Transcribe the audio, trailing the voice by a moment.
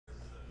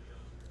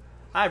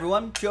Hi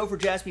everyone, Joe for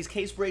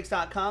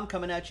JaspysCaseBreaks.com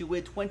coming at you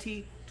with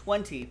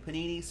 2020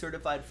 Panini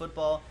Certified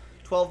Football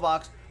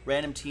 12-box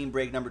random team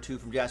break number 2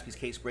 from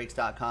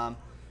JaspysCaseBreaks.com.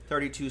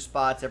 32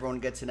 spots, everyone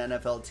gets an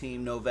NFL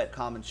team, no vet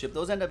common ship.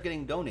 Those end up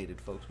getting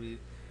donated, folks. We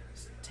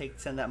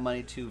send that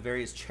money to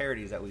various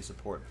charities that we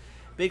support.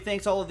 Big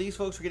thanks to all of these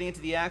folks for getting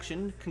into the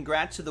action.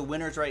 Congrats to the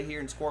winners right here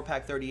in Score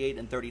Pack 38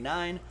 and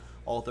 39.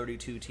 All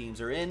 32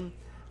 teams are in.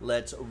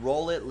 Let's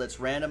roll it. Let's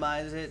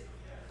randomize it.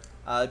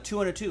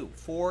 202,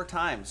 4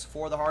 times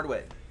for the hard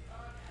way.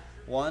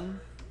 1,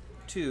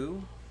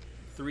 2,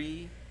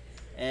 3,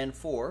 and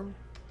 4.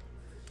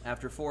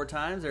 After 4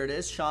 times, there it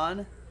is.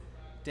 Sean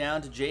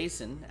down to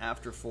Jason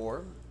after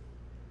 4.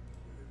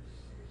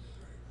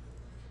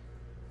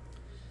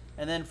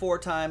 And then 4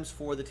 times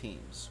for the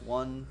teams.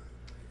 1,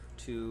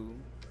 2,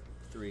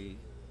 3,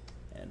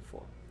 and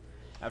 4.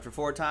 After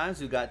 4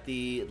 times, we've got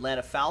the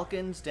Atlanta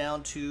Falcons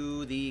down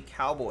to the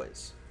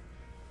Cowboys.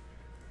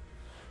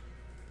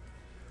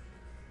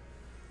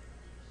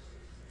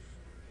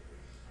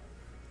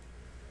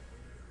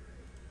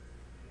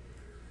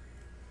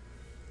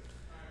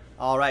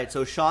 All right,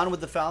 so Sean with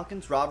the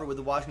Falcons, Robert with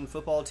the Washington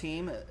football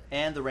team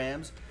and the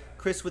Rams,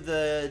 Chris with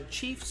the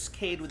Chiefs,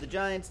 Cade with the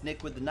Giants,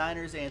 Nick with the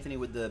Niners, Anthony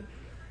with the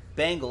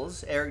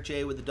Bengals, Eric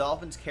J with the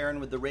Dolphins, Karen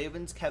with the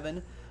Ravens,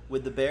 Kevin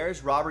with the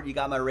Bears, Robert, you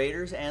got my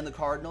Raiders and the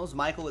Cardinals,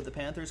 Michael with the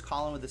Panthers,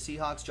 Colin with the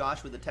Seahawks,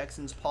 Josh with the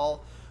Texans,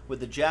 Paul with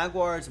the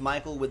Jaguars,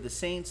 Michael with the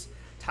Saints,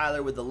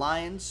 Tyler with the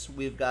Lions,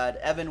 we've got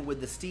Evan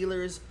with the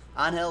Steelers,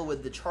 Angel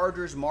with the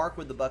Chargers, Mark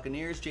with the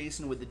Buccaneers,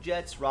 Jason with the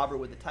Jets, Robert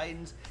with the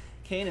Titans,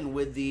 Kanan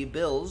with the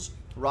Bills,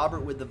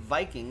 Robert with the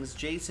Vikings,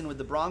 Jason with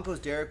the Broncos,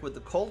 Derek with the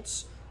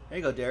Colts. There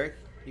you go, Derek.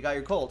 You got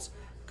your Colts.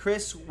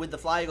 Chris with the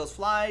Fly Eagles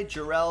Fly,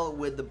 Jarrell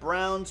with the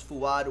Browns,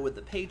 Fuad with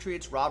the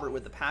Patriots, Robert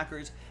with the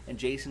Packers, and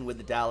Jason with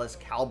the Dallas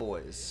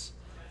Cowboys.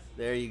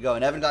 There you go.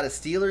 And Evan got his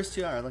Steelers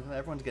too. All right, look,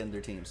 everyone's getting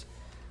their teams.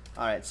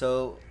 All right,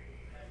 so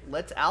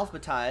let's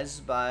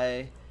alphabetize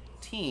by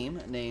team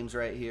names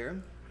right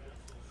here.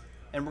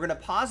 And we're going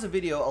to pause the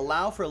video,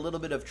 allow for a little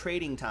bit of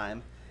trading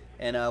time,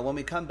 and when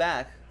we come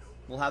back,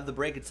 we'll have the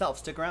break itself.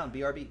 Stick around,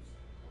 BRB.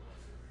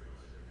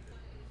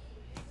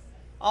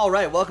 All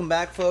right, welcome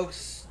back,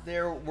 folks.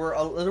 There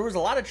was a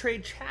lot of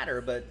trade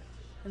chatter, but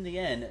in the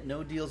end,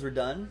 no deals were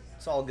done.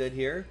 It's all good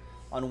here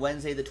on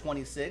Wednesday the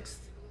 26th.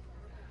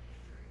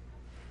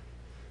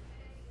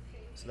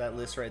 So that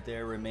list right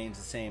there remains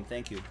the same.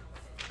 Thank you.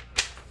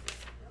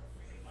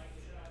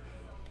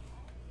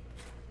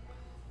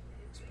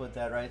 Let's put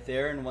that right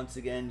there. And once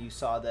again, you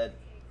saw that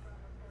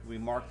we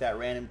marked that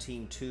random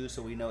team 2,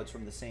 so we know it's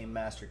from the same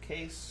master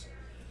case.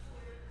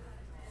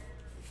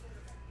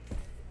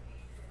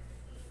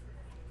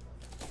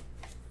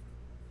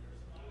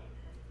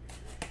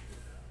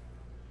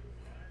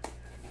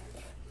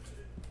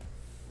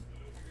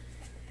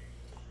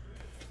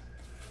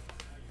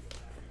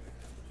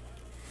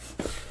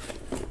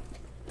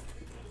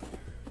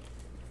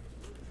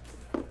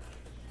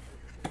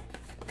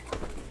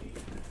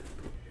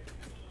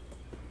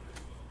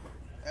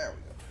 There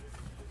we go.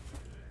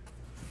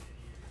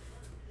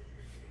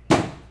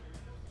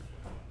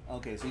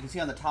 Okay, so you can see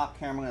on the top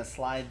camera, I'm going to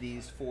slide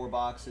these 4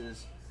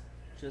 boxes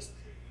just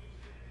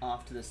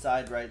off to the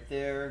side right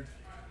there.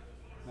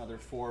 Another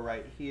 4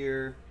 right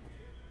here.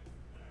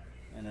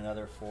 And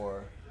another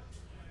 4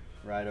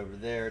 right over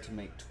there to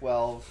make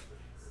 12.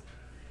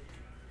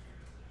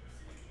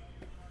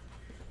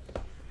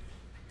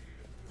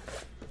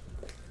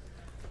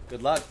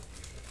 Good luck.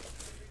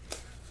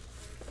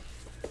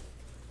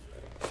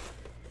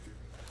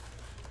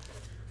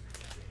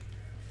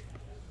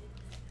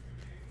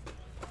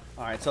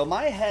 All right, so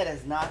my head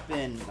has not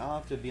been, I'll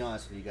have to be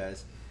honest with you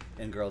guys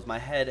and girls, my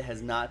head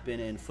has not been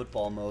in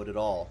football mode at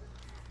all.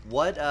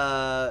 What,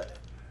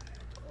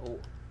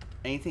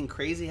 anything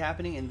crazy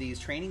happening in these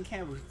training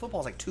camps?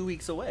 Football's like 2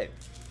 weeks away.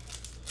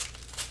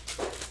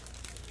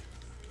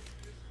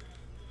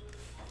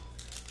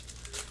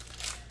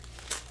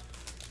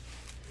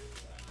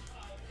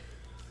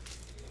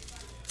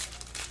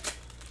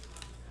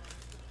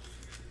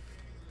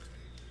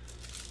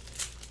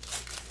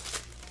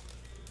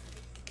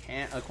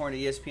 According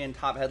to ESPN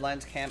top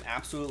headlines, Cam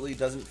absolutely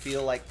doesn't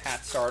feel like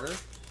Pat's starter.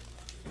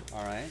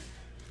 All right.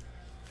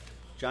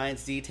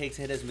 Giants D takes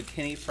a hit as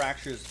McKinney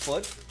fractures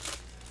foot.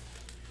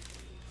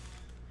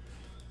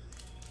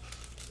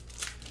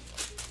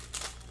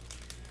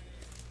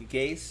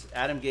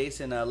 Adam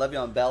Gase and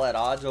Le'Veon Bell at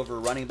odds over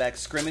running back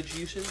scrimmage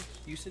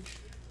usage.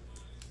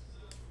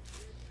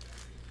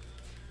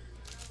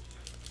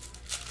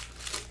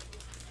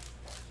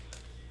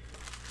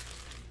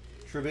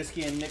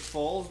 Trubisky and Nick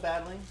Foles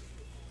battling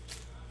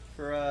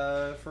for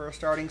a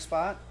starting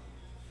spot.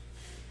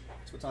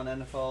 That's what's on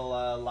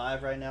NFL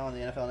Live right now on the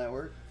NFL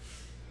Network.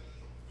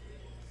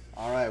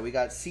 All right, we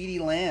got CeeDee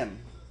Lamb,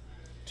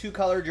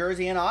 2-color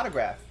jersey and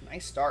autograph.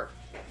 Nice start.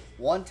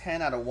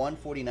 110 out of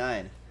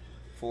 149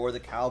 for the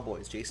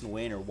Cowboys. Jason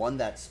Wayner won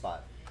that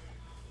spot.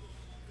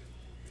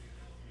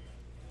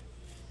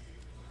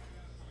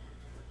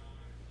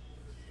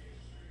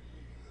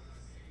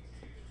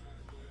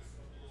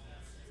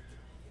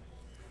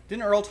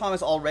 Didn't Earl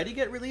Thomas already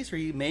get released, or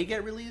he may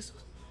get released?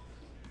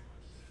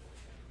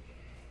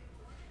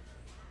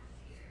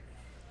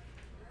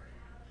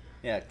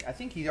 Yeah, I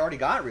think he already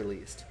got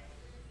released.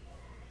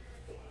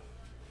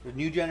 The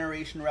New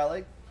Generation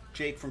Relic,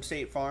 Jake from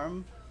State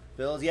Farm,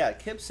 Bills. Yeah,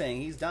 Kip's saying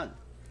he's done.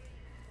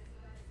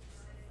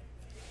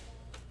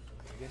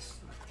 I guess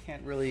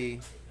can't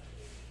really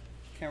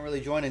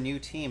join a new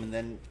team and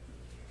then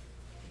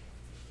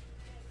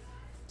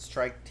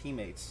strike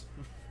teammates.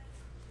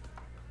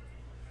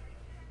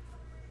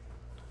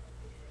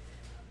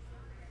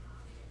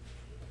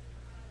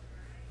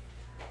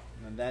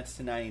 And that's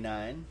to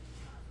 99.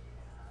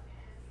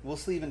 We'll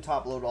sleeve and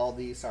top load all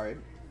these. Sorry,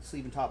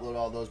 sleeve and top load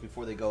all those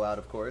before they go out,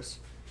 of course.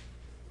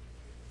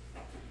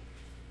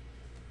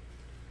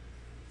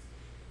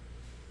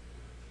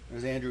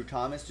 There's Andrew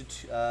Thomas to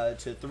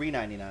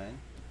 $3.99.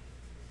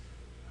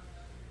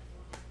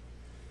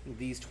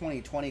 These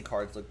 2020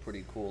 cards look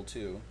pretty cool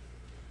too.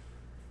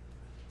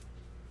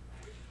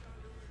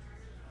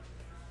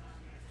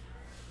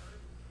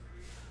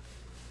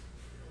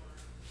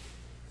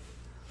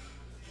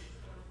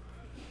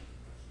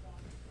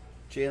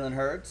 Jalen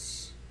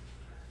Hurts,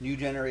 New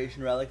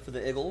Generation Relic for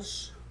the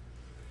Eagles.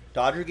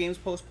 Dodger game's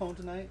postponed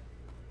tonight.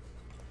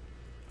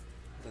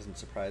 Doesn't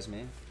surprise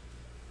me.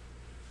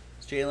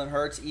 It's Jalen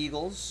Hurts,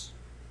 Eagles.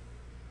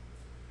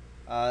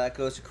 That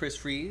goes to Chris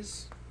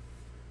Freeze.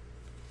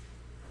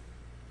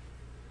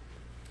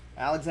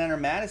 Alexander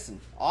Madison,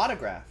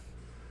 autograph.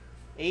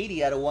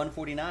 80 out of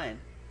 149.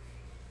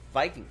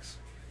 Vikings.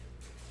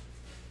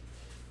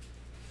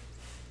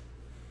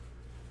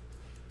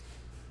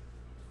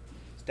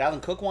 Is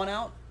Dalvin Cook one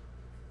out?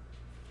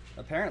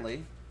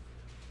 Apparently.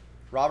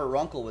 Robert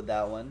Runkle with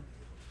that one.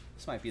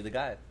 This might be the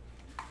guy.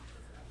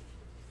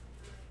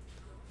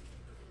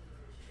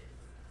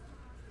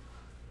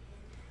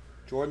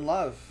 Jordan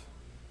Love.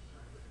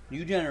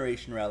 New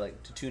Generation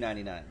Relic to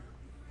 $2.99.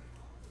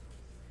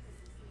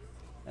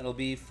 That'll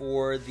be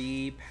for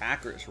the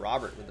Packers.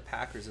 Robert with the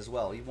Packers as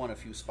well. He won a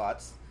few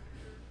spots.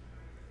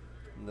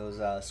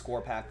 Those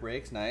score pack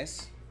breaks.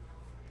 Nice.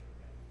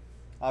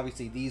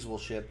 Obviously, these will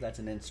ship. That's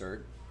an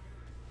insert.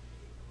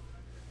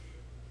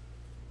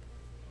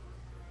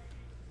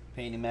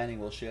 Peyton Manning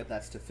will ship.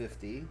 That's to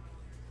 50.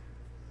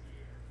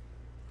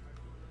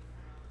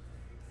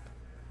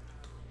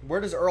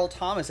 Where does Earl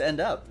Thomas end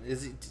up?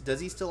 Does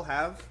he still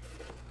have?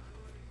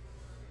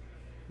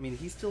 I mean,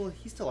 he still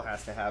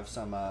has to have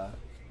some.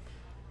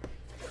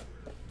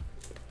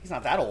 He's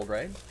not that old,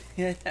 right?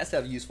 He has to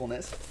have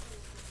usefulness.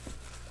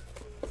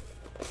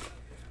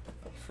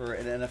 For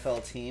an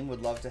NFL team,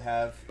 would love to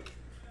have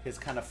his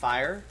kind of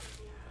fire.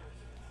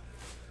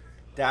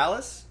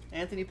 Dallas,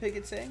 Anthony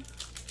Pickett saying.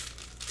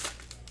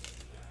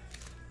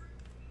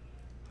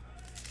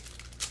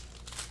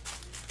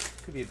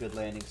 Could be a good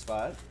landing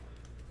spot.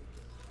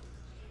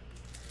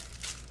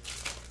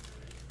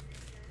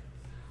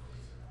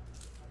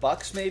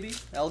 Bucks maybe,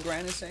 El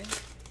Gran is saying.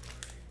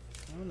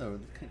 I don't know.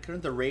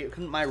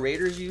 Couldn't my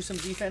Raiders use some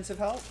defensive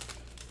help?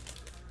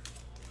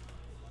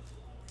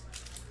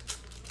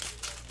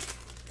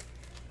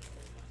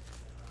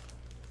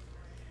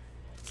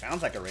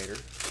 Sounds like a Raider.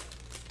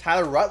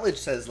 Tyler Rutledge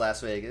says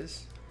Las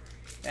Vegas.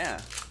 Yeah.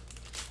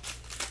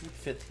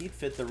 He'd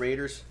fit the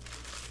Raiders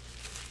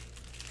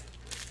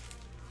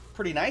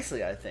pretty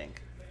nicely, I think.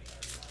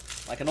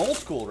 Like an old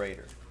school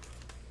Raider.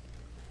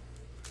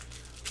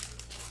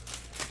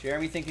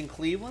 Jeremy thinking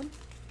Cleveland?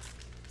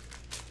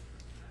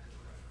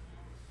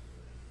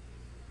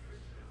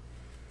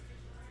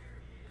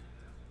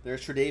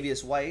 There's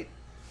Tre'Davious White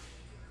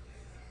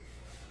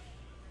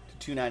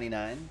to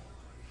 $2.99.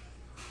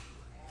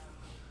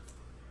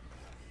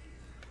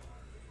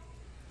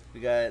 We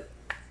got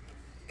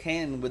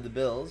Kane with the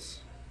Bills.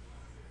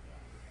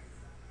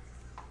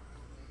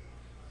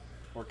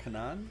 Or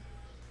Kanan?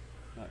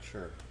 Not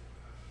sure.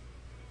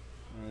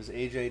 There's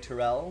AJ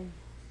Terrell.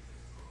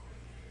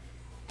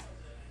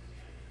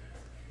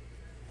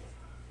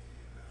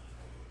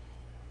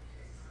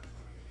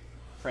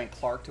 Frank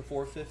Clark to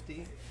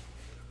 $4.50.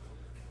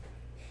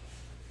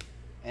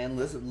 And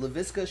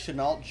Laviska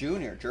Shenault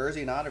Jr.,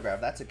 jersey and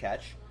autograph. That's a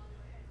catch.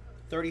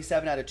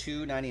 37 out of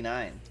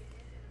 299.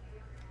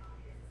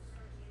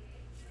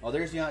 Oh,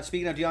 there's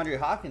speaking of DeAndre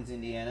Hopkins,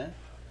 Indiana.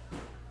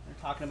 They're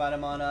talking about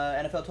him on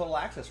NFL Total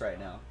Access right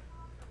now.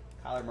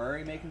 Kyler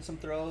Murray making some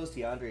throws.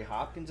 DeAndre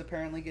Hopkins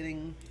apparently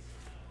getting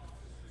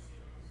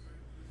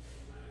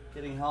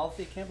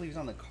healthy. Can't believe he's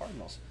on the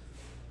Cardinals.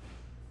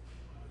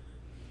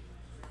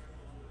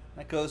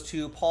 That goes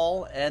to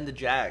Paul and the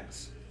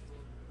Jags.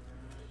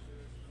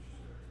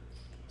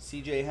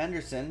 C.J.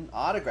 Henderson,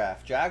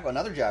 autograph,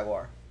 another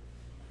Jaguar,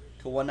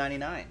 to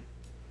 $1.99.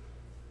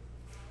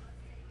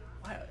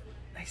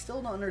 I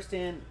still don't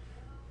understand.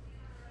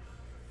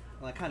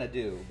 Well, I kind of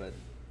do, but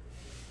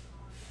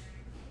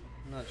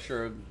I'm not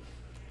sure.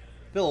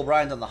 Bill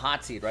O'Brien's on the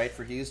hot seat, right,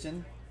 for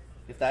Houston?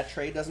 If that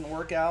trade doesn't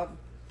work out,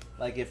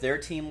 like if their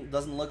team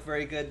doesn't look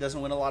very good,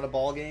 doesn't win a lot of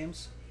ball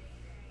games,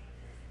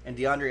 and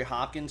DeAndre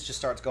Hopkins just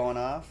starts going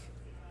off,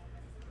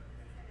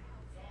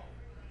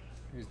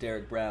 Here's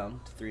Derek Brown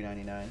to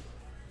 399.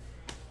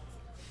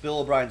 Bill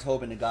O'Brien's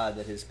hoping to God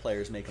that his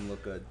players make him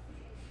look good.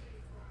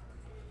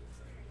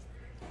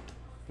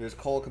 There's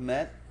Cole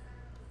Kmet,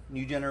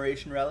 New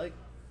Generation Relic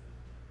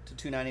to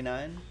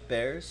 299.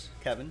 Bears,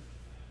 Kevin.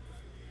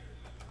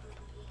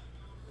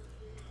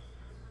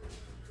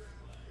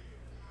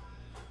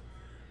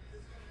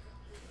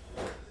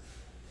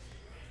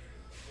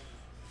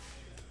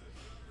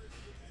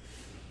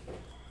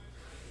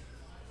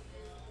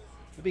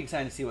 It'll be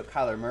exciting to see what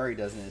Kyler Murray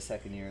does in his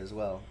second year as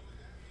well.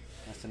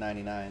 That's to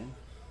 99.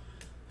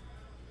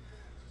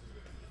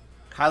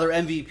 Kyler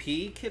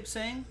MVP, Kip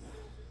saying.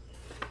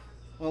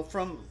 Well,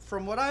 from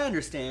what I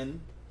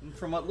understand,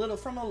 from what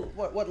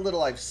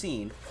little I've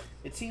seen,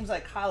 it seems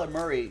like Kyler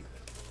Murray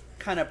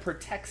kind of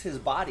protects his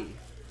body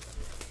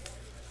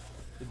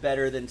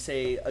better than,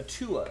 say, a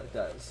Tua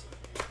does.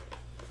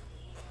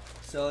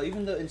 So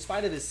even though, in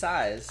spite of his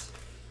size,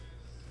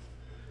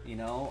 you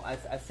know, I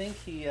think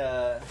he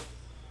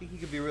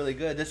could be really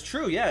good. That's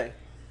true, yeah.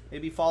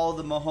 Maybe follow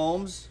the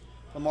Mahomes,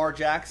 Lamar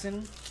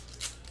Jackson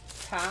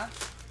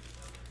path.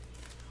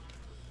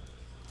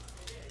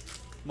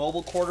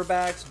 Mobile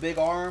quarterbacks, big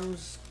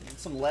arms,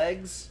 some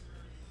legs.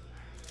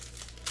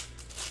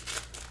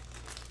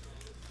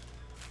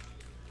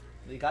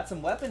 They got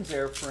some weapons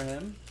there for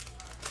him.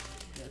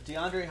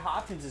 DeAndre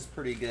Hopkins is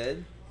pretty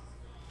good.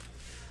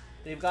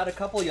 They've got a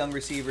couple young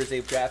receivers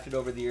they've drafted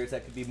over the years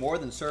that could be more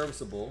than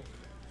serviceable.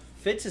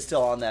 Fitz is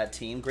still on that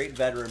team. Great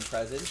veteran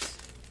presence.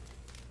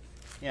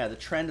 Yeah, the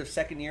trend of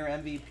second-year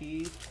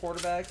MVP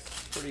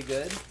quarterbacks, pretty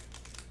good.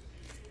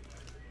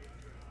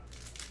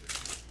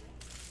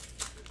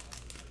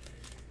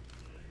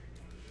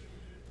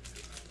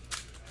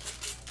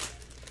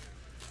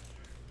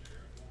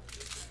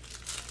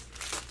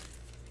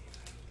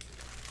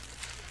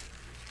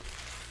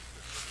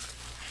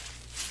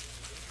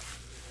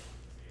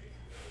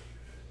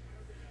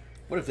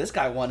 What if this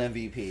guy won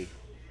MVP?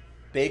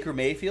 Baker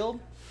Mayfield?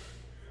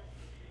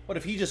 What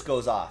if he just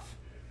goes off?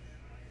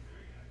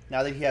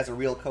 Now that he has a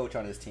real coach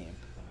on his team.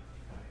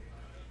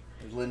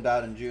 There's Lynn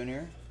Bowden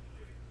Jr.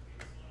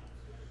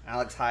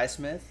 Alex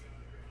Highsmith.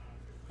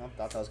 Oh,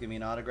 thought that was giving me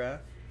an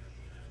autograph.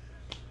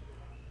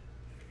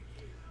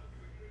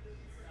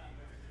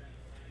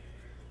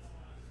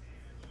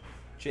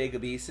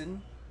 Jacob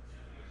Eason.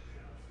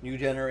 New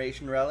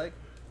Generation Relic.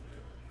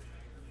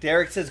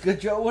 Derek says,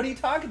 good Joe, what are you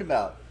talking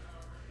about?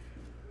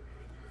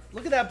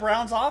 Look at that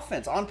Browns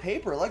offense. On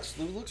paper, it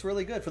looks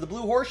really good. For the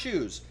Blue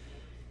Horseshoes,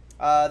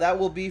 that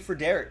will be for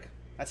Derek.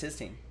 That's his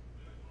team.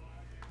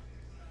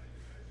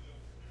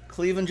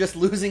 Cleveland just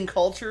losing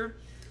culture.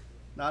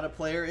 Not a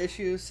player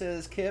issue,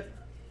 says Kip.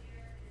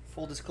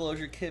 Full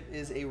disclosure, Kip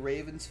is a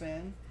Ravens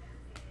fan.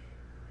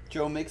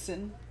 Joe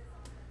Mixon.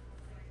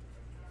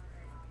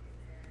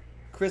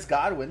 Chris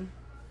Godwin,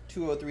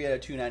 203 out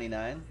of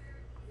 299.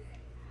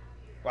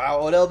 Wow,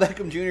 Odell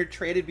Beckham Jr.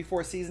 traded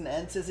before season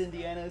ends, says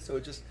Indiana, so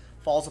it just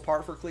falls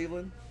apart for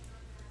Cleveland.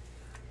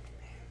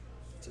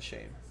 It's a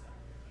shame.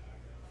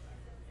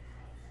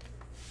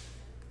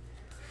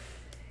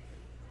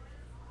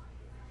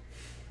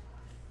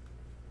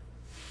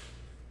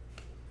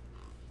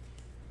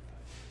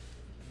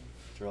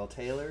 Terrell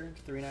Taylor,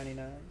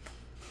 $3.99.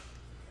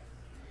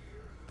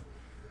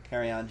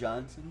 Kerryon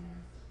Johnson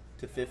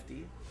to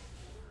 50.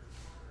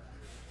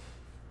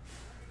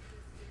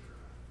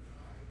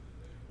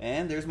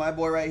 And there's my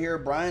boy right here,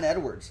 Brian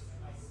Edwards.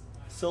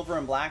 Silver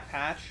and black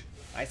patch.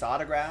 Nice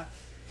autograph.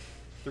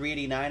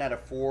 389 out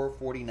of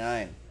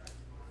 449.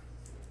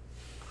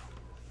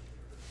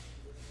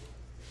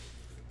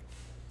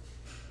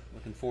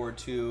 Looking forward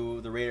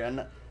to the Raiders.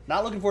 I'm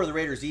not looking forward to the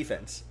Raiders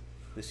defense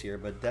this year,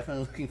 but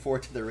definitely looking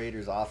forward to the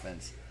Raiders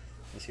offense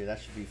this year. That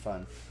should be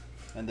fun.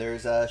 And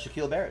there's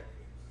Shaquille Barrett.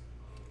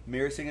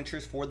 Mirror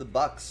signatures for the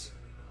Bucks.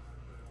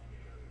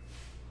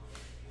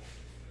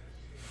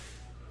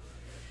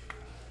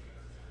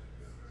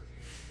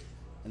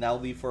 And that will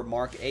be for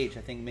Mark H. I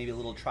think maybe a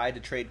little tried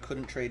to trade,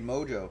 couldn't trade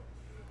mojo.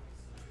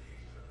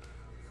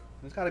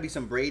 There's got to be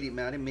some Brady.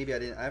 Man,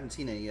 I haven't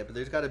seen any yet, but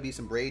there's got to be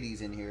some Brady's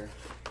in here.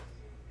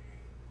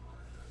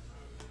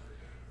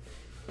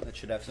 That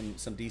should have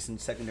some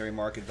decent secondary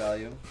market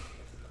value.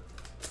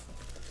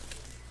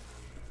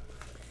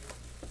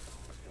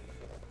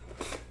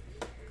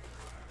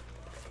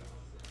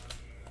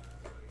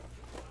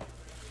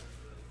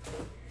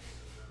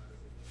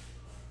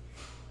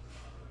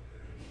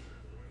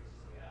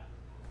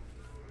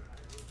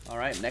 All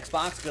right, next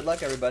box. Good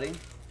luck, everybody.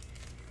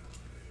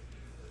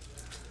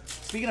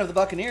 Speaking of the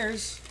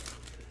Buccaneers,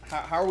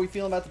 how are we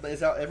feeling about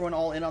is everyone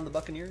all in on the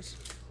Buccaneers?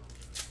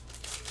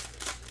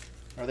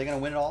 Are they going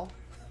to win it all?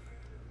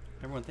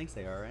 Everyone thinks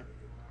they are, right?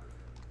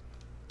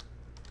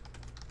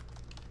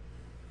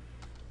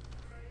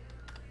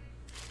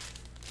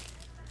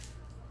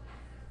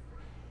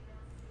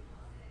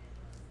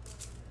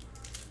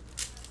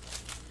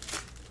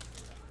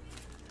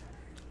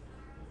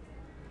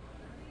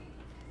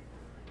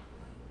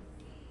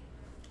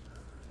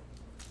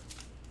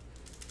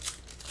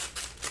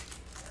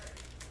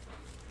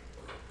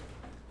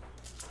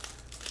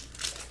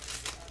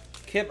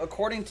 Kip,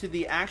 according to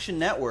the Action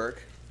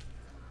Network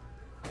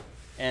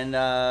and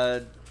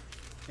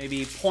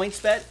maybe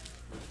PointsBet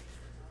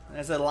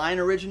as a line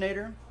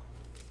originator,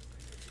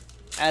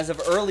 as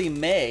of early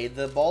May,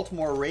 the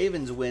Baltimore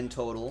Ravens win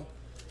total.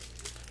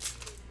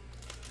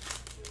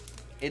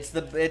 It's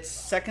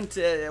second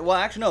to, well,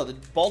 actually no, the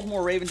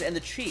Baltimore Ravens and the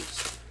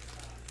Chiefs,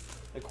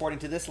 according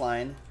to this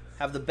line,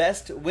 have the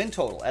best win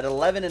total at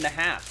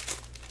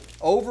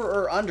 11.5. Over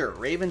or under?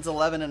 Ravens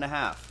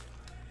 11.5.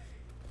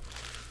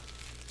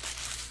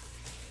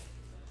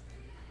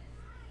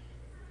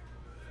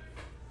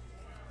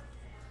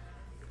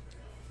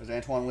 There's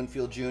Antoine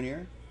Winfield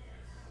Jr.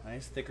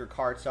 Nice thicker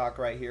cardstock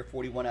right here.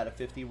 41 out of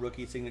 50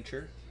 rookie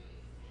signature.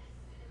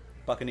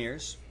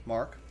 Buccaneers.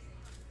 Mark.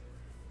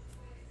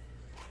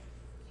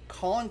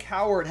 Colin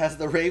Cowherd has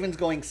the Ravens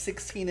going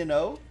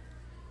 16-0.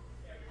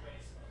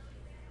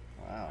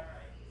 Wow.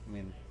 I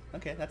mean,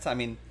 okay, that's, I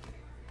mean,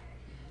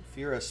 if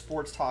you're a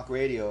sports talk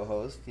radio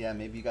host, yeah,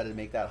 maybe you got to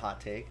make that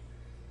hot take.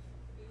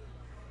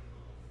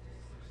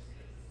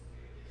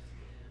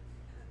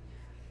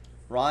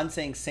 Ron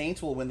saying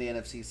Saints will win the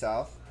NFC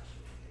South.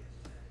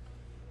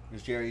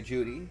 There's Jerry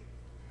Jeudy.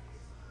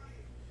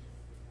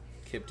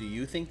 Kip, do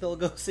you think they'll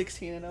go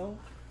 16-0?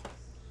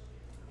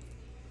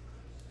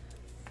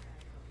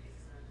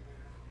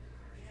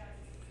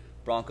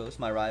 Broncos,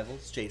 my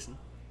rivals. Jason.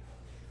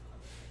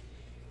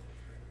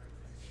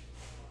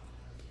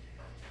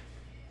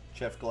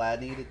 Jeff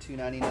Gladney to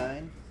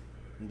 $2.99.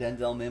 And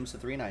Denzel Mims to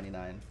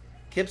 $3.99.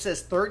 Kip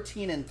says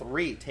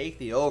 13-3. Take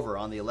the over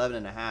on the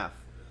 11.5.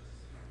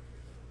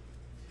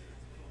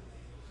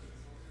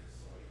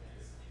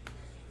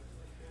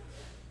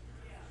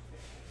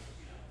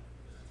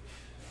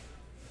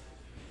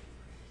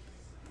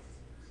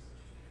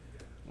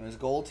 There's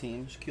gold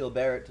team, Shaquille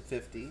Barrett to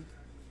 50.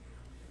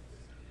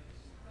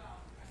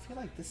 I feel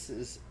like this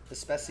is a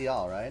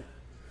special, right?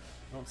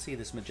 I don't see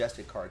this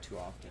majestic card too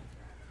often.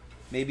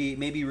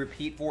 Maybe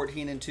repeat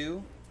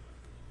 14-2.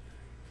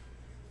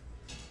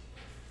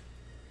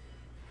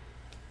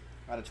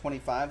 Out of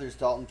 25, there's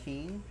Dalton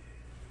Keene.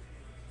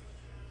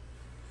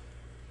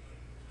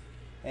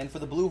 And for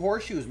the Blue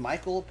Horseshoes,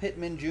 Michael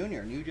Pittman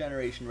Jr., new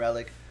generation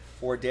relic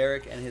for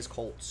Derek and his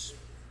Colts.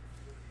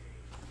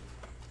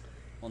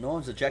 Well, no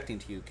one's objecting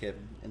to you, Kip,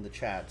 in the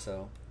chat,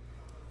 so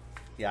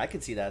yeah, I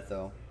can see that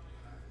though.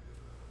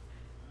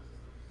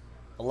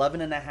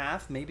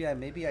 11.5.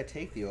 Maybe I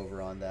take the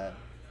over on that.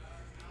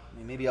 I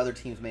mean, maybe other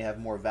teams may have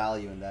more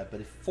value in that,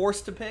 but if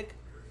forced to pick,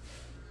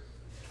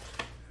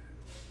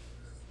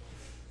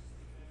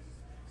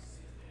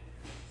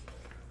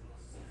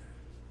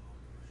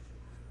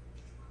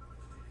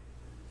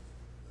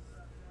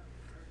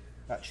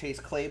 got Chase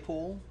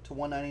Claypool to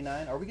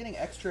 $1.99. Are we getting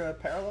extra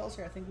parallels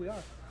here? I think we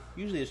are.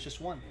 Usually it's just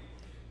one.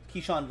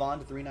 Keyshawn Vaughn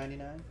to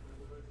 $3.99.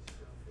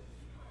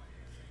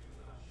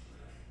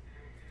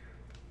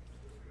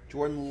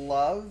 Jordan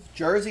Love,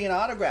 jersey and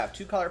autograph,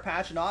 2-color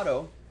patch and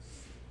auto.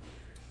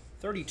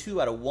 32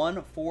 out of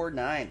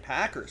 149.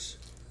 Packers.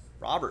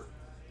 Robert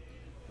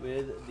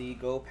with the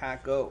Go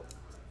Pack Go.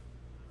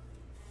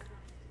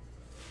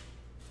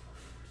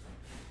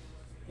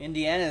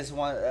 Indiana is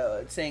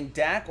saying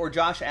Dak or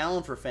Josh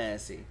Allen for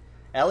fantasy.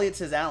 Elliot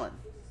says Allen.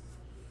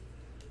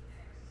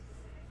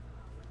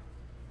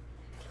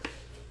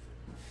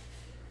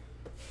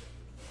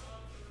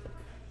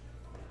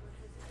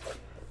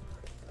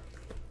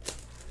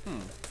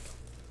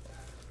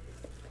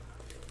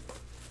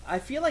 I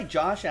feel like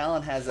Josh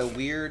Allen has a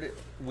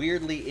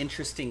weirdly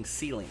interesting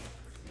ceiling.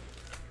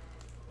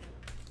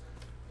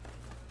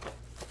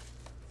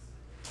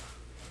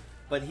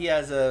 But he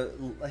has a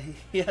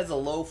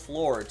low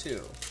floor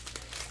too.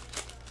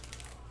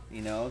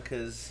 You know,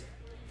 because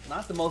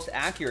not the most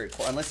accurate,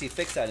 unless he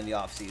fixed that in the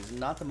offseason,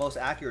 not the most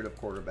accurate of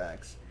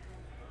quarterbacks.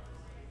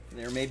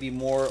 There may be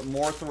more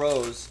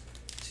throws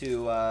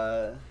to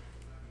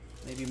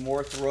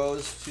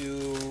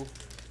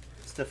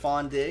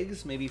Stephon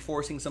Diggs, maybe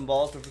forcing some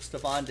balls to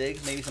Stephon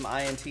Diggs, maybe some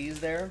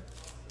INTs there.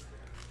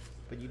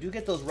 But you do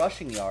get those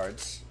rushing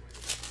yards.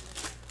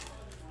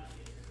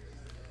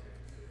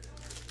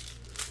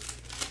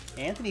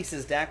 Anthony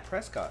says Dak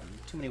Prescott.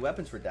 Too many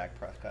weapons for Dak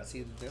Prescott.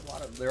 See,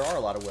 there are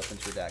a lot of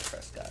weapons for Dak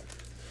Prescott.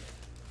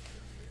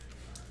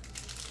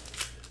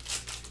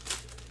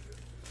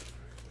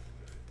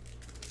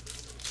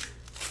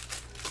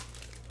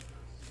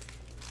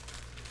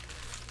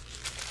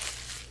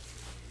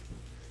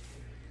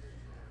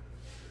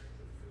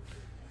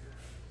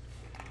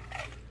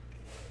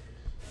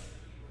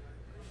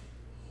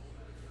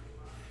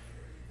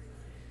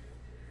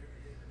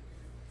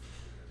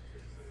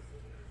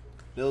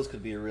 Bills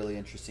could be a really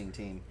interesting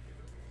team.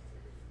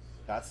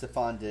 Got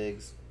Stephon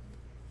Diggs.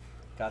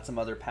 Got some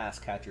other pass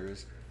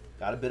catchers.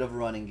 Got a bit of a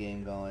running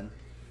game going.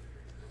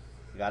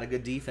 Got a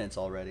good defense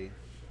already.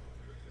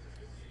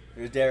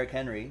 There's Derrick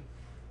Henry.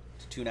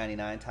 To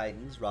 $2.99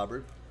 Titans,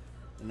 Robert.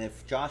 And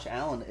if Josh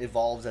Allen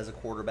evolves as a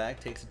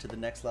quarterback, takes it to the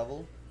next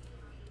level,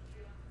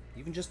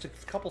 even just a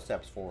couple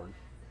steps forward.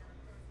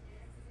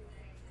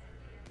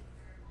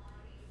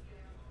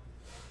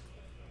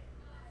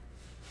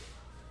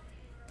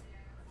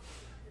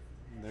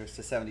 There's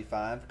to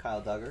 75,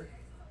 Kyle Duggar.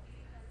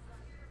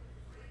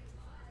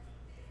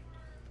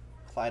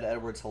 Clyde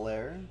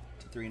Edwards-Helaire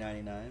to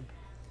 399.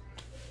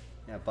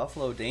 Yeah,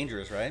 Buffalo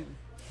dangerous, right?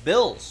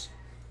 Bills.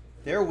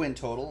 Their win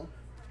total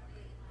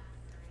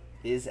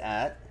is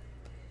at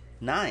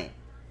 9.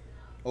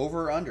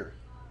 Over or under.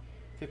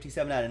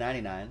 57 out of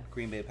 99.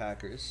 Green Bay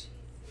Packers.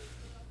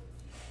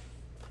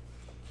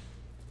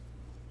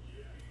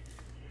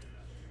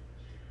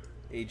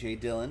 A.J.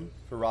 Dillon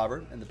for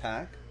Robert and the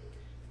Pack.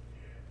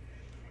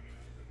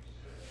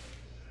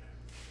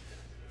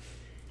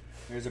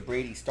 There's a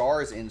Brady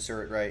Stars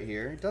insert right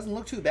here. Doesn't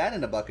look too bad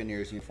in a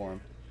Buccaneers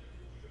uniform.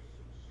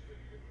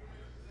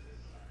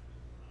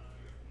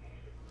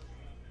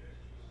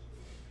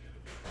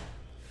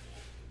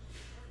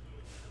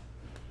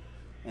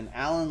 And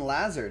Alan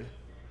Lazard,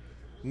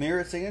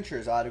 mirror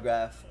signatures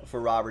autograph for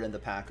Robert and the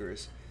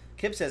Packers.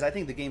 Kip says, I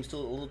think the game's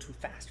still a little too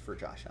fast for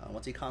Josh Allen.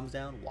 Once he calms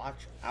down,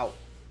 watch out.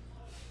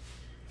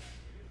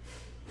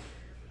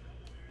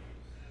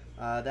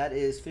 That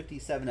is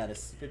 51 out of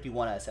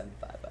 75,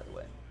 by the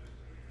way.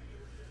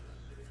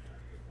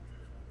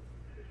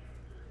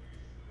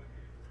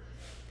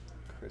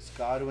 Chris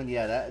Godwin,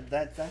 yeah,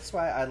 that's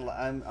why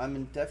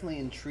I'm definitely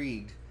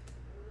intrigued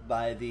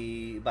by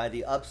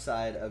the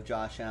upside of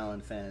Josh Allen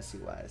fantasy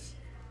wise.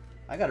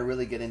 I got to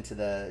really get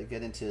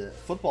into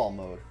football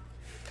mode.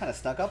 Kind of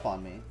snuck up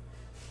on me.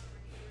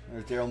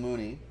 There's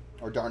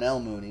Darnell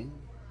Mooney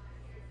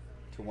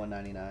to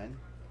 199.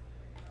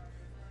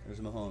 There's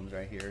Mahomes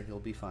right here. He'll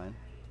be fine.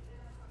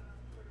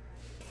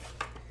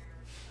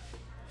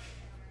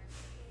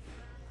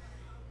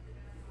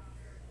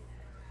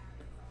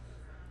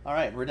 All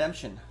right,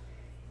 redemption.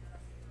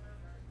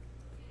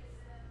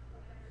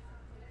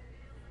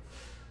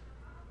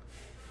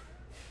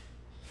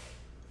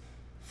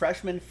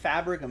 Freshman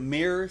fabric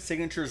mirror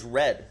signatures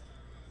red.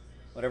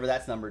 Whatever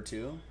that's numbered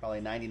to.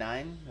 Probably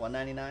 99,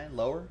 199,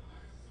 lower.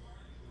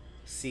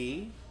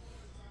 C.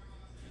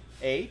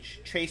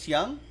 H. Chase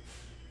Young.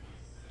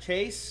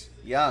 Chase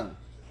Young.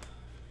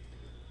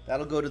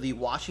 That'll go to the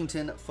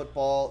Washington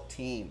football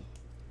team.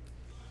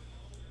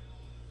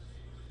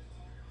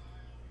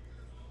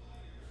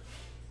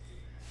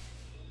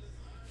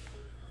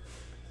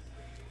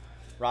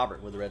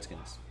 Robert with the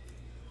Redskins.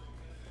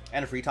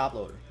 And a free top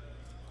loader.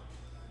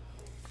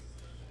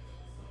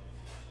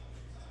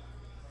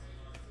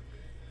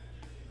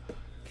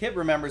 Kip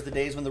remembers the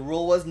days when the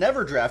rule was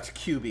never draft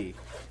QB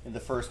in the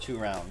first 2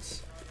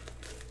 rounds.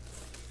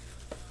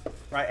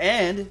 Right,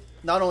 and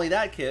not only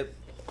that, Kip,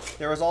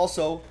 there was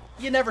also,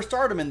 you never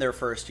start them in their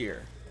first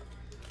year.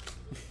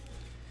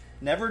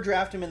 Never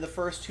draft them in the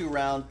first 2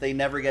 rounds. They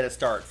never get a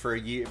start for a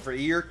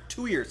year,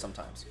 2 years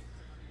sometimes.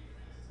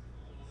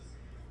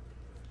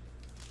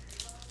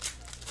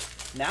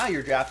 Now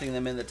you're drafting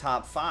them in the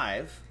top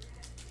 5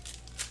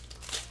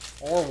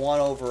 or 1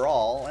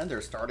 overall, and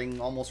they're starting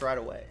almost right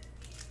away.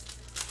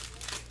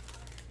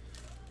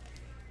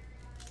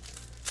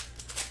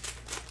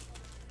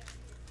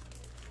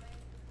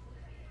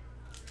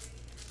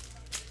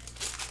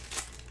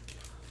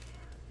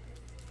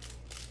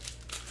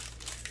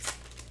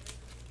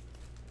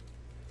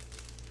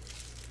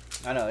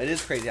 I know, it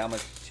is crazy how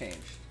much it's changed.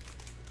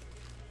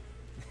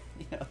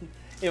 You know,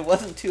 it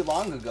wasn't too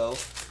long ago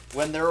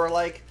when there were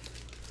like,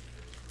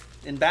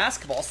 in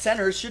basketball,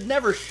 centers should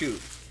never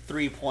shoot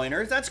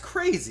 3-pointers. That's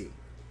crazy.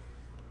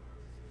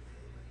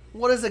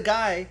 What is a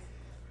guy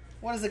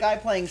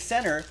playing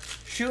center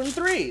shooting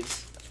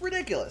threes? It's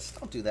ridiculous.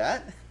 Don't do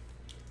that.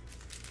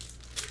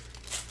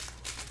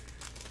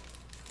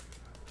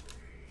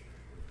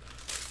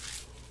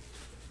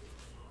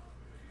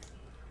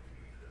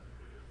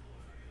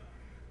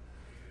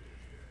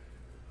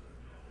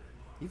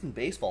 Even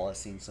baseball has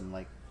seen some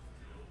like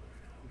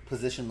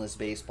positionless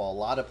baseball. A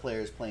lot of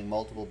players playing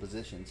multiple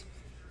positions.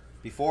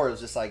 Before it was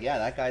just like, yeah,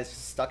 that guy's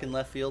stuck in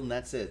left field and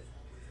that's it.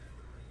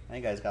 Now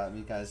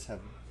you guys have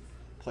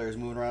players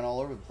moving around all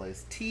over the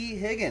place. T.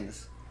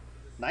 Higgins,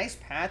 nice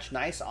patch,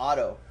 nice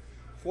auto,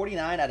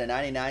 49 out of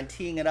 99,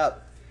 teeing it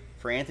up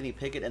for Anthony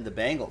Pickett and the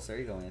Bengals. There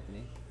you go,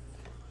 Anthony.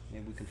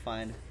 Maybe we can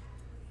find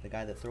the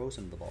guy that throws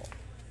him the ball.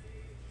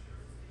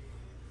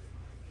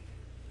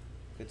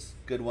 It's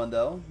a good one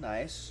though,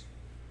 nice.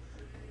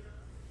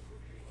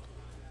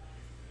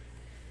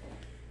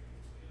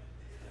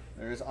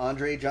 There's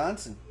Andre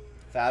Johnson,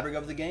 fabric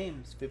of the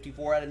games,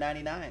 54 out of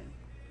 99.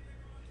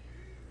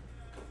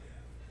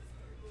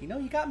 You know,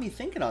 you got me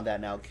thinking on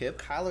that now,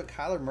 Kip.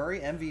 Kyler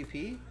Murray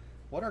MVP?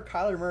 What are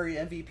Kyler Murray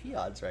MVP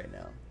odds right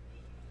now?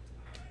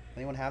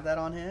 Anyone have that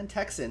on hand?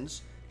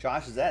 Texans,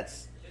 Josh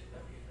Zetz.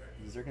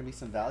 Is there going to be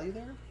some value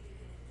there?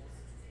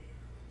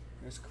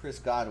 There's Chris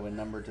Godwin,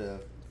 number to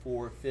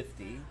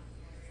 450.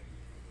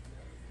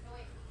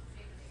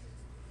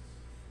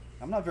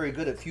 I'm not very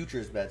good at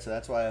futures bets, so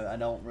that's why I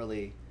don't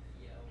really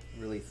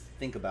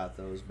think about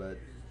those, but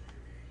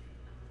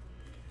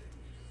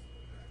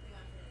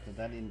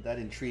that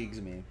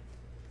intrigues me.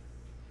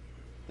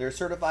 There's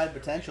certified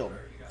potential,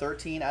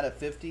 13 out of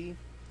 50.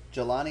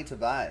 Jelani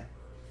Tavai.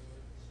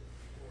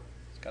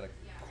 He's got a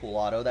cool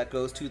auto. That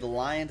goes to the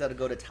Lions. That'll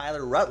go to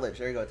Tyler Rutledge.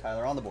 There you go,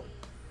 Tyler, on the board.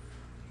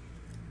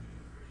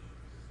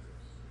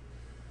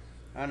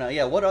 I don't know.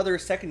 Yeah, what other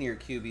second-year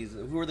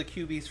QBs? Who are the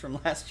QBs from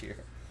last year?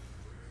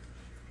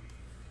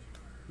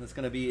 That's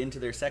going to be into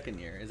their second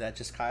year. Is that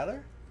just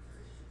Kyler?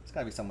 It's got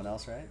to be someone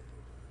else, right?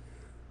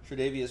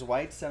 Tre'Davious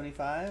White,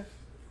 75.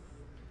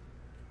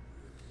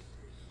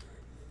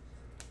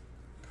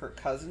 Kirk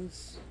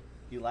Cousins.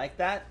 You like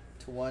that?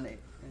 To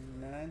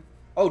 189.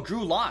 Oh,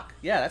 Drew Lock.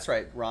 Yeah, that's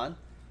right, Ron.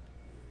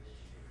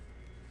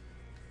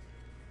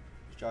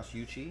 Josh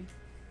Uche.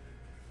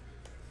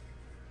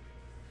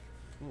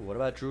 Ooh, what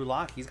about Drew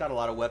Lock? He's got a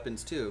lot of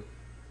weapons, too.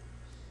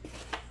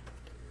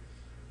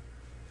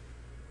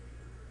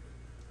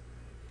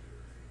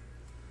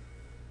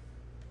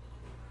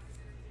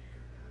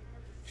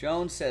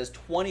 Jones says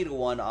 20 to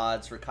 1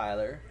 odds for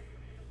Kyler.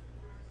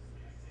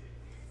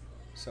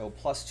 So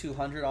plus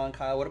 200 on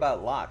Kyle. What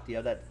about Locke? Do you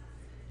have that?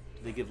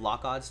 Do they give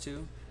Locke odds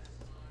too?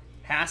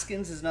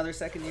 Haskins is another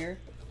second year.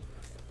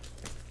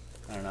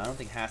 I don't know. I don't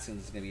think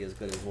Haskins is going to be as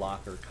good as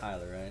Locke or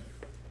Kyler, right?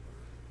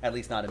 At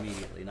least not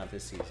immediately, not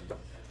this season.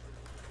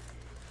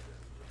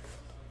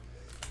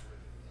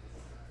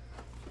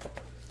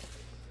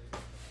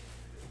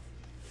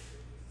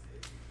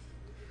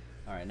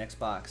 All right, next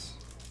box.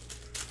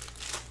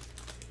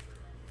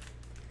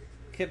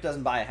 Kip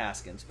doesn't buy a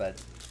Haskins,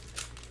 but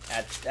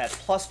at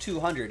plus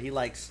 200, he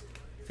likes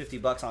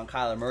 $50 on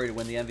Kyler Murray to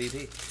win the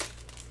MVP.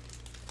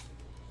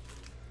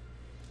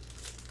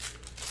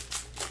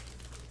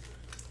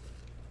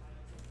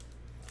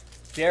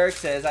 Derek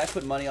says, I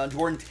put money on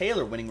Jordan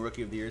Taylor winning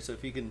Rookie of the Year, so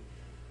if you can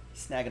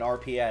snag an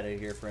RP out of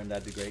here for him,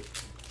 that'd be great.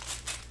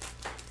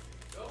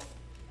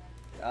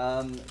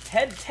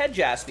 Ted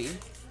Jaspy,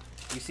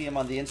 you see him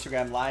on the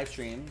Instagram live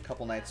stream a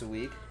couple nights a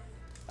week.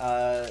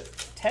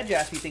 Ted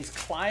Jaspy thinks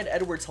Clyde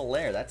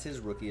Edwards-Helaire, that's his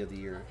Rookie of the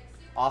Year,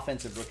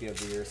 Offensive Rookie of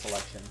the Year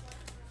selection.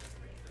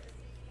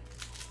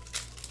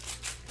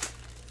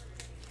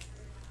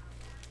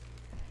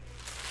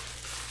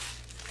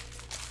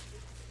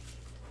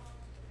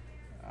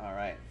 All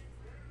right.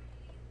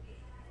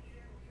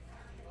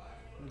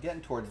 I'm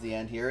getting towards the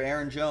end here.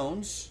 Aaron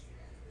Jones,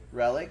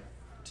 relic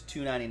to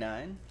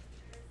 $2.99.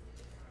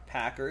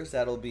 Packers,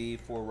 that'll be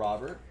for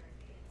Robert.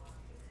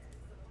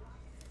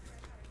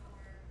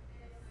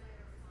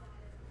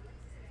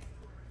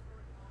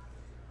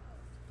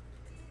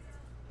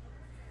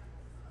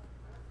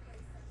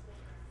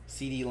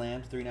 CD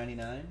Lamb,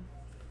 $3.99.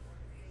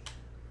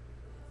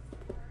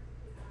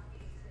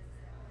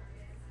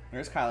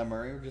 There's Kyler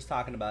Murray. We're just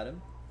talking about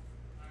him.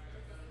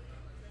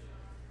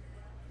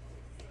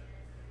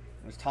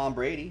 There's Tom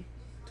Brady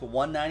to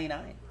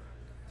 $1.99.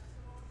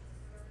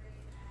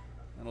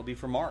 That'll be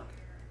for Mark.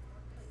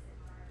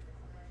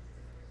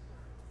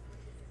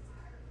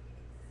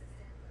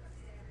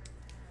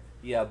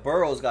 Yeah,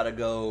 Burrow's got to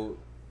go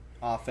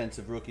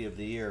Offensive Rookie of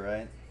the Year,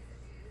 right?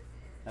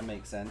 That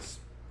makes sense.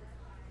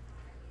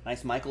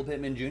 Nice Michael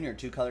Pittman Jr.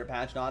 two-color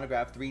patch and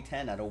autograph,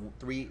 310 out of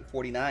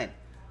 349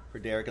 for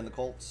Derek and the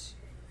Colts.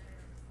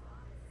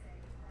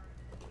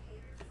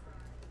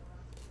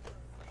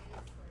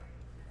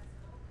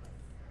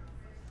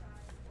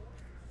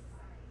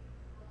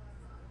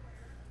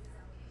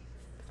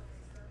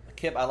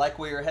 Kip, I like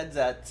where your head's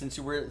at. Since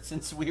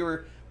we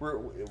were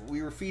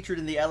featured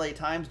in the LA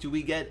Times, do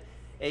we get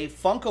a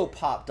Funko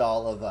Pop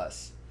doll of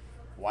us?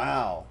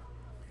 Wow.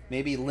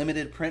 Maybe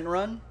limited print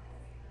run?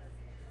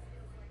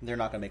 They're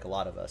not going to make a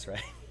lot of us,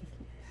 right?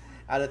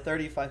 Out of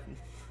 35,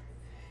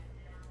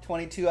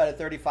 22 out of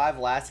 35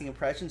 lasting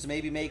impressions.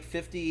 Maybe make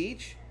 50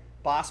 each.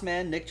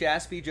 Bossman, Nick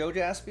Jaspy, Joe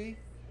Jaspy,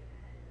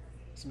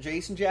 some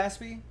Jason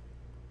Jaspy.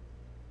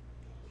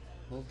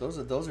 Well, those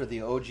are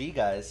the OG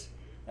guys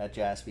at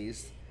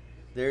Jaspy's.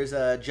 There's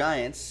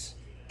Giants,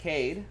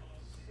 Cade.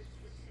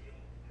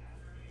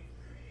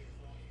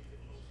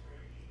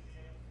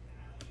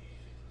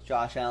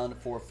 Josh Allen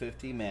at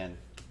 450. Man,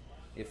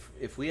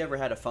 if we ever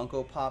had a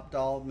Funko Pop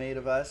doll made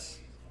of us,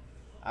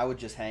 I would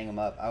just hang them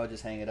up. I would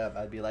just hang it up.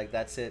 I'd be like,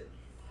 that's it.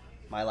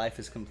 My life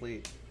is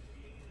complete.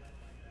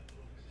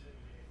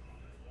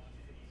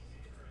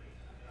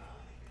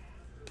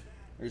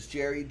 There's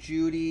Jerry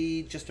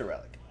Jeudy, just a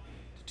relic.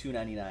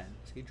 $2.99.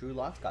 See, Drew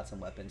Lock's got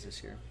some weapons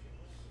this year.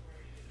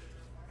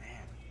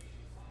 Man,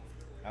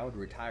 I would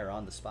retire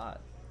on the spot.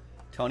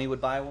 Tony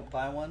would buy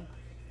one.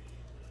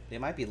 They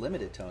might be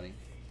limited, Tony.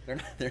 They're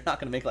not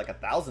going to make like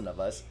 1,000 of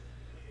us.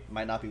 It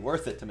might not be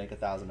worth it to make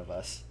 1,000 of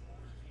us.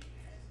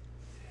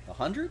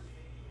 100?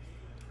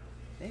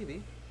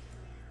 Maybe.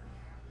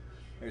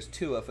 There's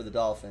Tua for the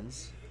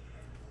Dolphins.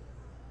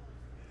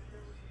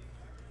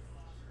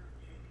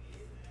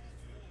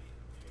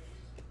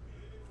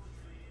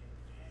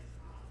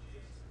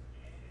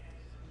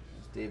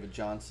 There's David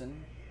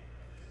Johnson.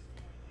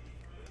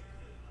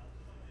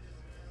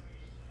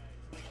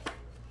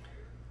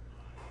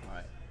 All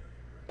right.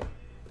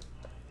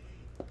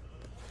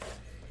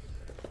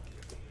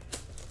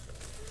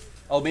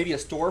 Oh, maybe a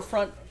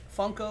storefront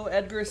Funko,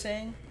 Edgar is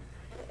saying?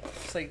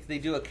 It's like they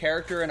do a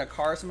character in a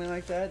car or something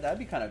like that. That'd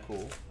be kind of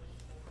cool.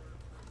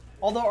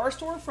 Although our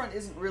storefront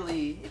isn't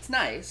really, it's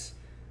nice,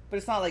 but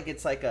it's not like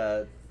it's like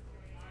a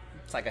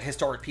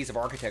historic piece of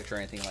architecture or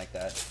anything like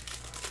that.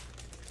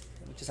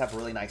 We just have a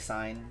really nice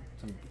sign,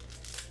 some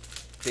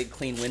big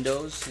clean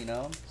windows, you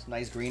know, some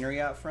nice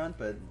greenery out front,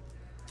 but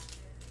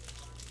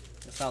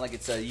it's not like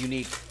it's a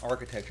unique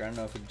architecture. I don't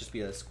know if it would just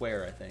be a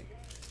square, I think.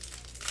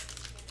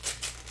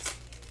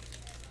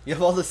 You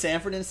have all the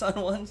Sanford and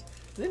Son ones?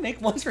 Do they make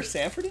ones for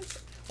Sanford and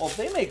Son? Well, if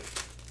they make...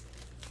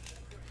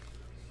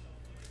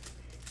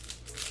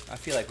 I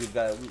feel like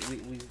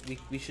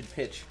we should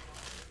pitch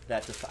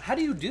that to... How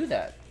do you do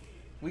that?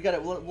 We'll get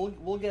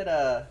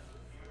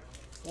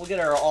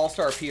our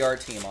all-star PR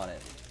team on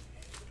it.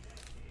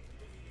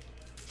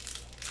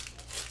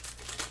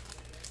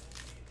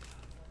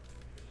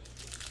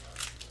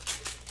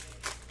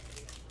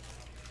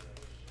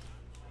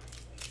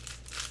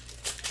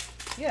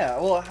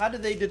 Yeah, well, how do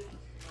they do?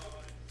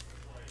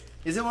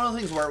 Is it one of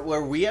those things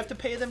where we have to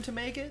pay them to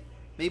make it?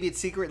 Maybe it's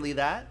secretly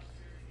that?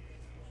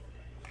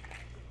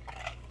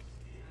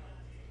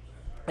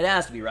 It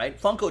has to be,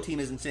 right? Funko Team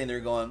isn't sitting there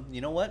going,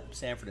 you know what?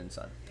 Sanford and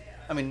Son.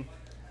 I mean,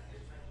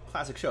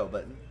 classic show,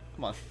 but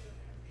come on.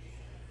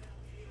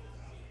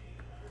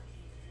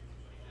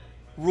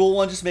 Rule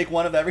 1, just make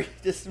one of every,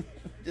 just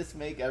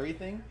make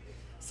everything.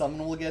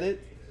 Someone will get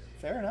it.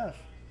 Fair enough.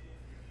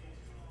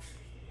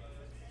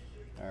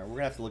 All right, we're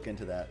gonna have to look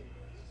into that.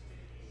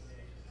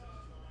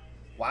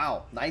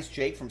 Wow, nice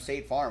Jake from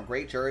State Farm.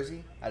 Great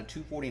jersey out of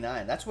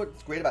 249. That's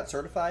what's great about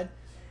certified.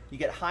 You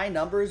get high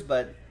numbers,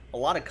 but a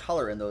lot of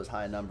color in those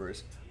high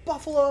numbers.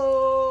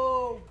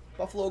 Buffalo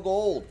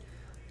Gold.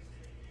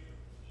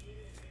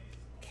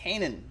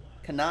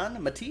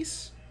 Kanan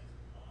Matisse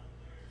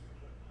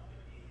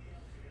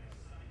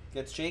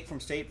gets Jake from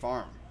State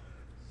Farm.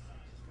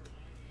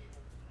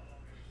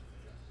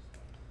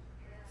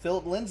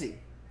 Philip Lindsay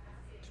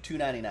to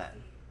 $2.99.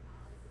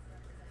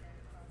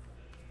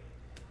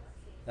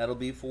 That'll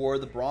be for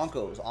the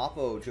Broncos.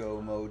 Oppo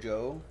Joe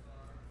Mojo.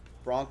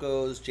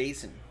 Broncos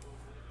Jason.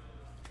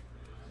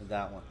 With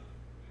that one.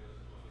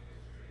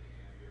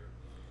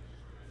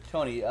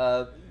 Tony,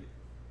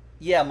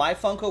 yeah, my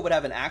Funko would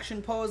have an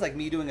action pose, like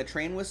me doing a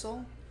train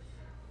whistle.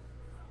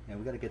 Yeah,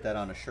 we got to get that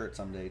on a shirt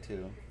someday,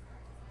 too.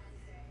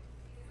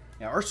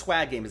 Yeah, our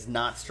swag game is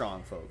not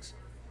strong, folks.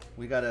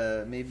 We got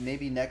to,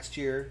 maybe next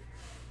year,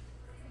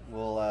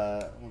 we'll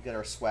get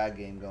our swag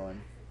game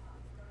going.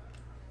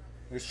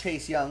 There's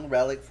Chase Young,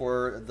 relic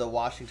for the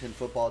Washington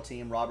football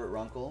team, Robert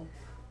Runkle.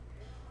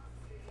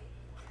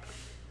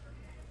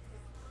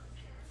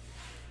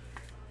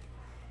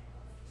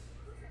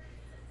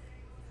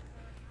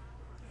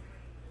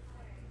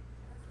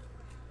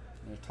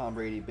 There's Tom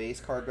Brady base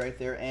card right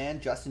there,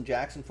 and Justin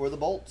Jackson for the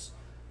Bolts.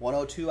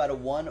 102 out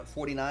of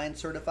 149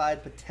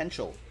 certified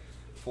potential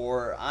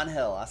for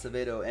Angel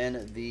Acevedo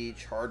and the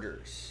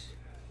Chargers.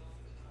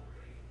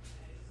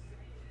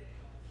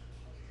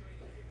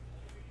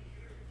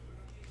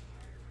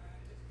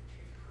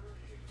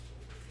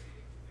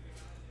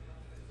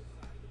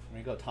 There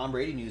you go. Tom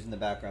Brady news in the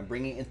background,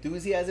 bringing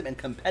enthusiasm and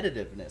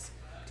competitiveness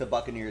to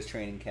Buccaneers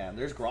training camp.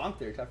 There's Gronk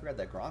there. I forgot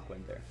that Gronk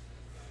went there.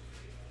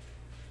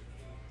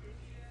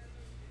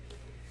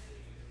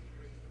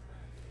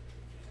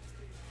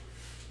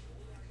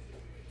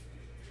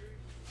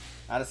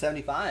 Out of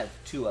 75,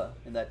 Tua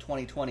in that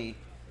 2020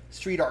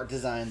 street art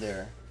design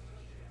there.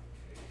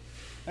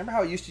 Remember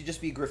how it used to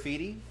just be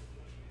graffiti,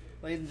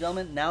 ladies and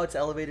gentlemen? Now it's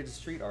elevated to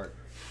street art.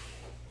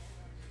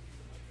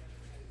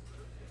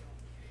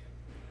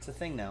 It's a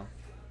thing now.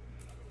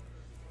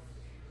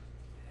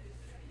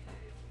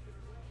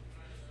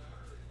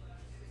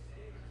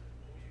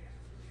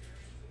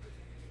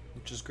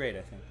 Which is great,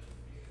 I think.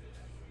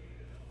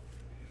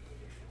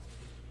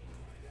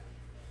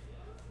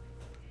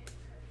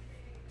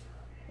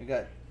 We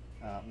got,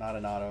 not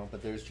an auto,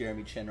 but there's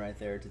Jeremy Chin right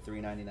there to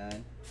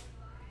 $3.99.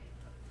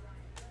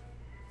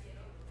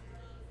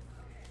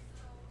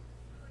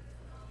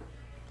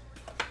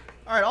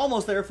 All right,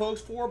 almost there,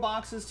 folks. 4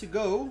 boxes to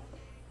go.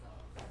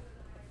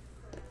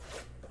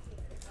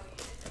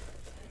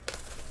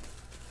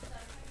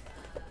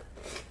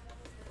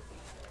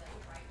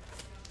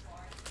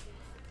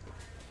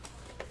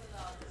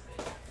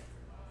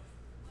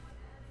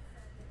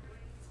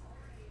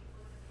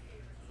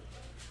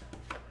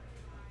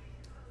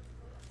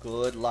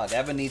 Good luck.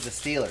 Evan needs a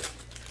Steeler.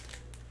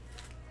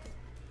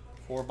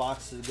 4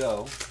 boxes to go.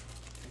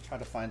 I'll try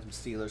to find some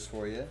Steelers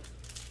for you.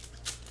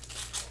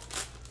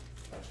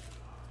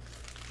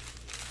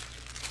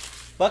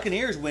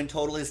 Buccaneers win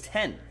total is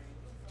 10.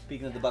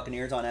 Speaking of the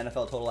Buccaneers on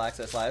NFL Total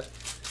Access Live.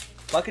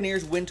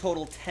 Buccaneers win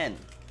total 10.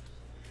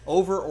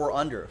 Over or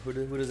under?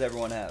 Who does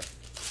everyone have?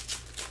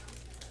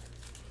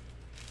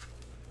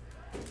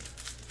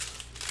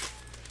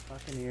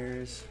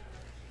 Buccaneers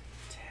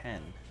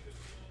 10.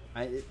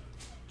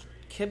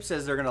 Kip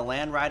says they're going to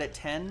land right at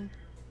 10.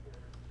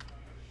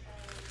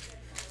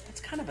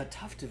 That's kind of a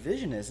tough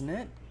division, isn't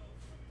it?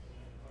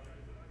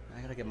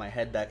 I got to get my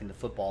head back into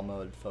football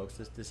mode, folks.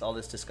 All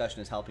this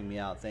discussion is helping me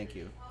out. Thank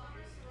you.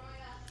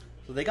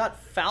 So they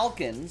got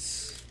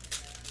Falcons.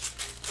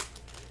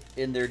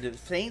 in their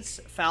Saints,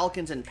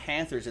 Falcons, and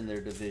Panthers in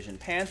their division.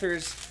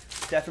 Panthers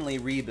definitely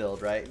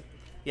rebuild, right?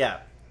 Yeah.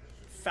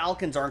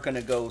 Falcons aren't going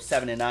to go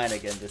 7-9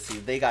 again this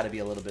season. They got to be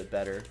a little bit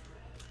better.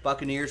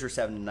 Buccaneers are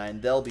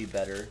 7-9. They'll be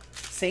better.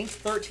 Saints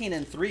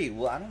 13-3.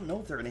 Well, I don't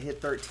know if they're going to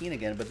hit 13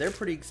 again, but they're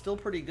still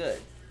pretty good.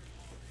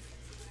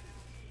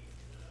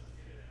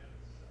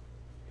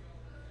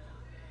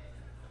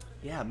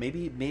 Yeah,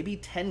 maybe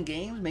 10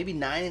 games, maybe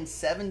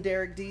 9-7.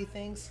 Derek D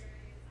thinks.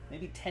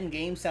 Maybe 10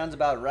 games sounds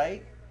about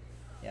right.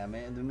 Yeah,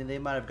 man. I mean, they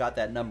might have got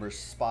that number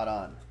spot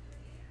on.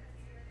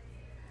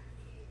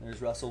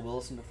 There's Russell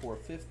Wilson to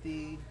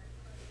 450.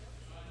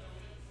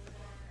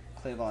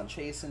 Clavon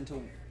Chasen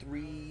to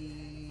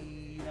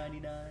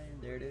 399.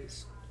 There it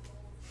is.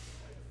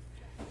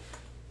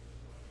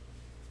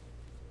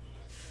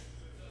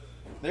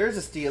 There's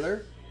a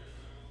Steeler.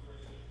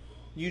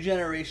 New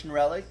Generation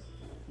Relic.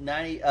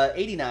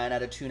 89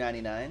 out of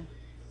 299.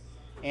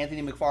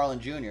 Anthony McFarland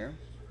Jr.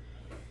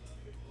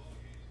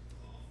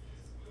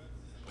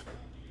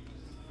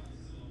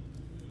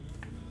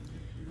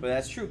 But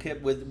that's true,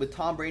 Kip. With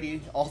Tom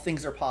Brady, all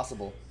things are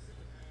possible.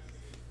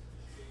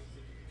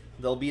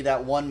 There'll be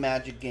that one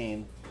magic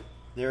game.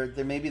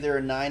 Maybe they're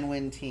a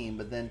 9-win team,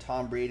 but then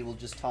Tom Brady will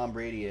just Tom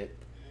Brady it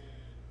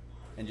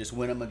and just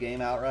win them a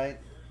game outright.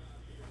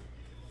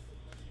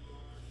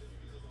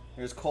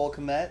 There's Cole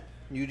Kmet,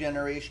 New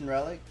Generation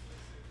Relic.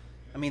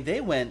 I mean,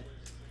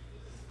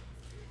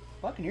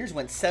 Buccaneers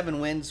went 7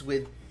 wins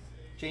with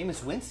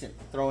Jameis Winston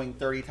throwing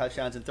 30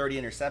 touchdowns and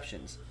 30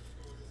 interceptions.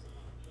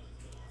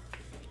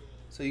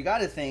 So you got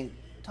to think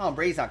Tom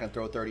Brady's not going to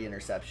throw 30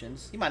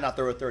 interceptions. He might not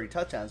throw 30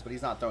 touchdowns, but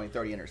he's not throwing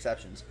 30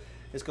 interceptions.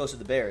 This goes to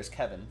the Bears,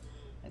 Kevin,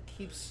 and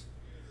keeps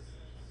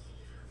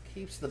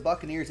the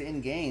Buccaneers in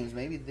games.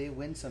 Maybe they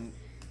win some.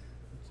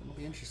 It'll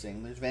be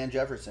interesting. There's Van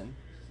Jefferson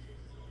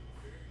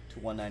to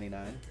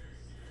 199.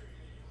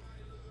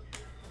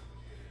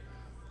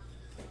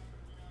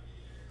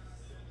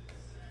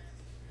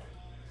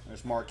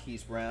 There's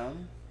Marquise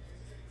Brown.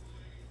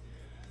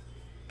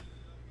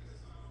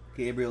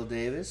 Gabriel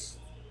Davis.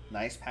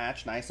 Nice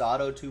patch. Nice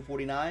auto.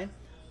 249.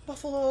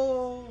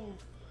 Buffalo.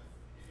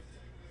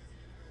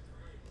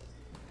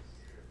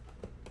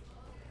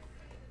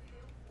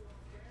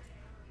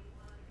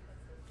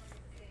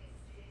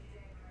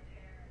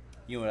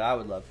 You know what I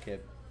would love,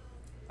 Kip?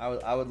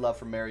 I would love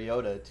for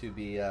Mariota to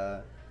be...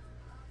 I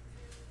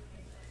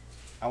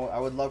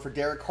would love for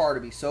Derek Carr to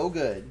be so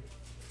good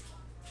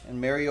and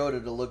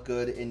Mariota to look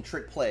good in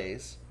trick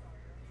plays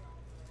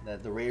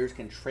that the Raiders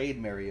can trade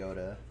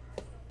Mariota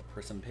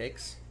for some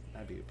picks.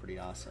 That'd be pretty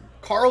awesome.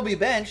 Carr will be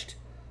benched.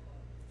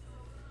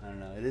 I don't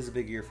know. It is a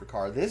big year for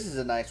Carr. This is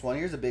a nice one.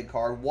 Here's a big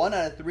card. 1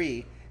 out of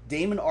 3.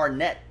 Damon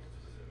Arnett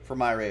for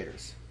my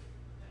Raiders.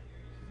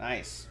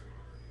 Nice.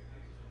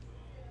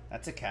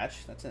 That's a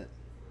catch. That's a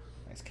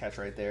nice catch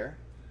right there.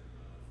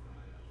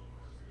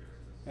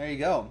 There you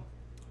go.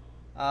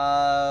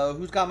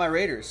 Who's got my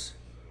Raiders?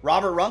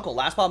 Robert Runkle,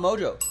 Last Spot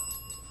Mojo.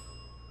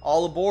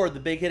 All aboard the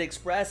Big Hit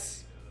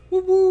Express.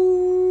 Woo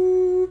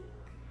woo.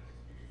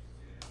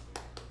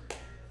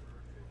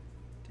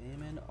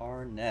 Damon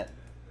Arnett.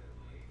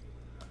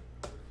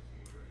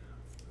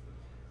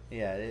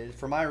 Yeah,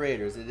 for my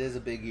Raiders, it is a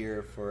big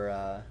year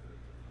for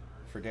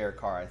Derek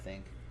Carr, I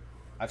think.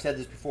 I've said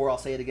this before, I'll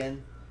say it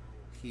again.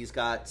 He's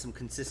got some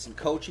consistent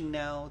coaching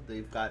now.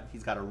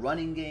 He's got a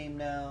running game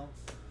now.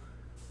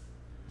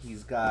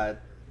 He's got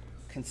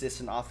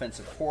consistent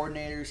offensive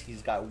coordinators.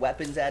 He's got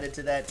weapons added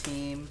to that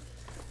team.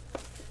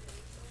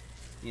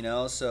 You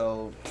know,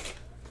 so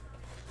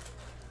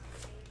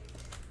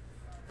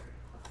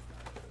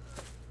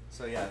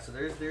yeah, so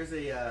there's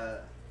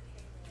a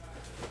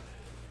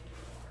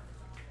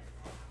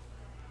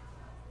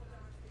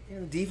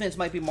defense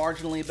might be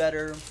marginally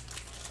better.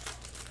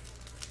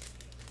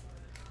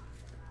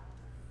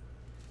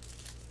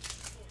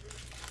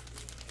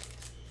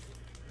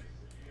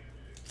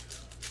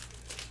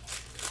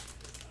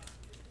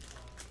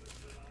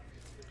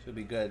 Should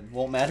be good.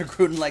 Won't matter.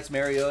 Gruden likes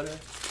Mariota.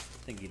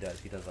 I think he does.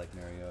 He does like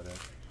Mariota.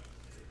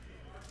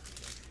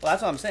 Well,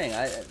 that's what I'm saying.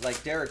 I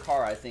like Derek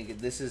Carr. I think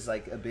this is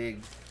like a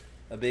big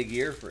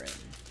year for him.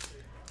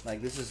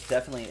 Like this is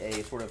definitely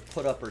a sort of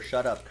put up or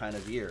shut up kind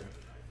of year.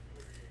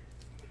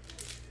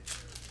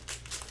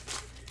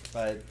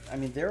 But I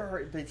mean,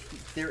 there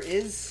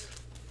is.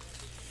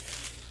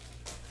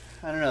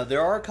 I don't know.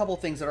 There are a couple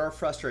things that are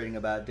frustrating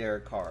about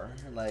Derek Carr.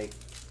 Like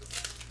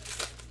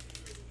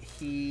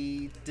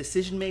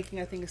decision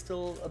making, I think, is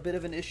still a bit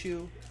of an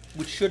issue,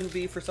 which shouldn't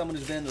be for someone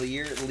who's been in the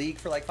league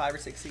for like 5 or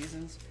 6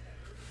 seasons,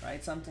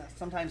 right?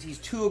 Sometimes he's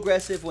too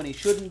aggressive when he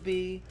shouldn't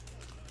be,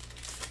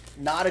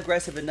 not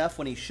aggressive enough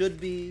when he should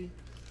be.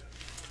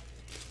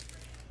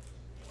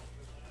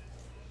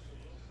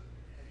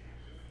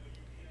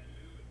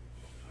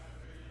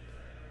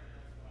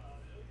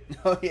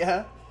 Oh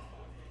yeah,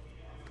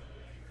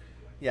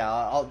 yeah.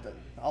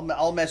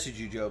 I'll message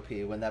you, Joe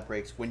P, when that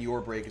breaks, when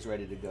your break is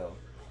ready to go.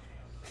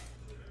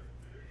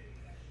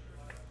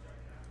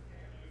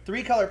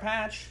 3-color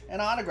patch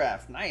and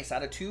autograph. Nice.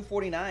 Out of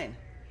 249.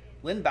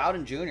 Lynn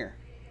Bowden Jr.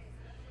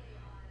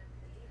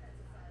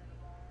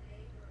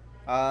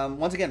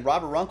 Once again,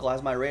 Robert Runkle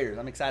has my Raiders.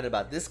 I'm excited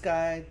about this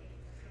guy.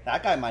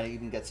 That guy might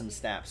even get some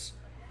snaps.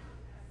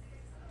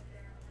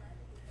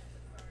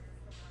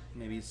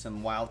 Maybe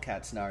some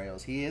Wildcat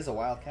scenarios. He is a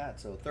Wildcat.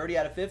 So 30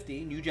 out of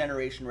 50. New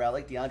generation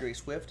relic. DeAndre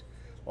Swift.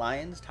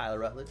 Lions. Tyler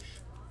Rutledge.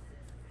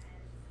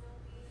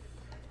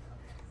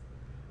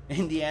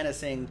 Indiana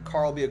saying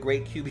Carr will be a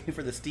great QB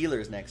for the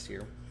Steelers next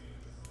year.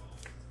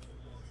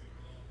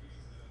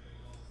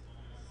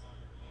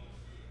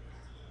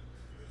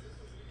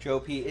 Joe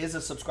P is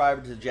a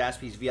subscriber to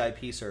Jaspy's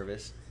VIP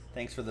service.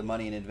 Thanks for the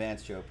money in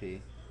advance, Joe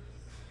P.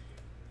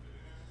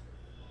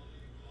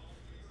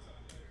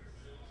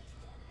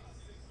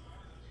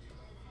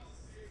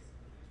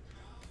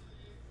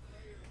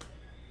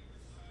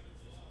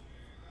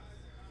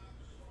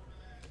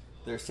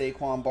 There's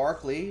Saquon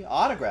Barkley.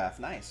 Autograph.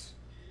 Nice.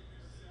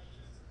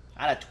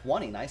 Out of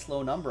 20. Nice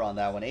low number on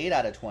that one. 8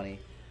 out of 20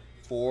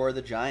 for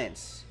the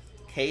Giants.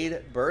 Cade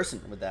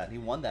Burson with that. He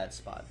won that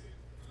spot.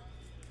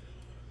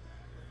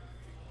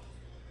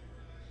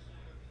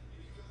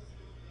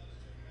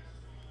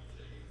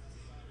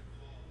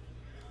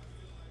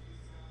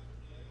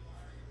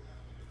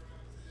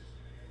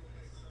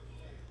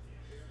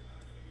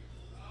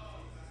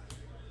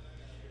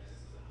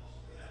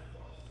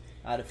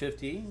 Out of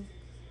 50,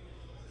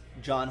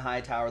 John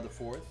Hightower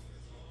IV.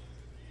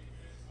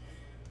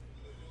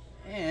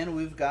 And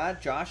we've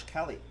got Josh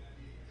Kelly.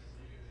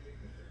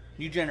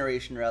 New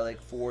generation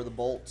relic for the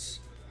Bolts.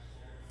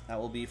 That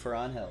will be for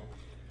Angel.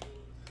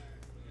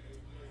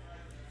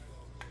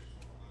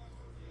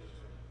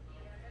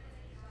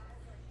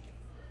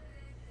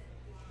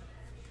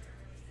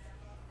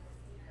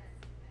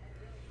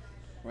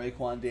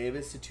 Raekwon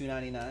Davis to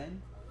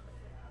 299.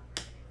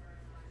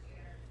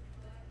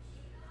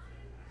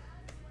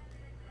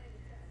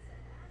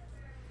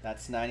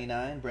 That's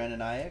 99. Brandon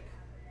Ayuk.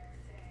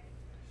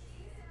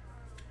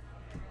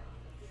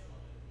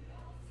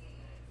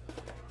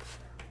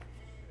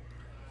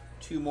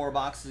 Two more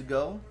boxes to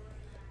go.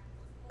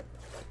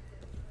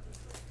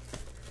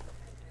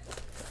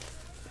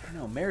 I don't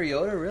know.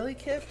 Mariota, really,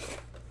 Kip?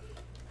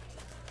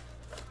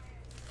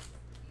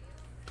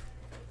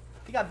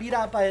 He got beat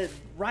out by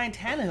Ryan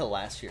Tannehill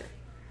last year.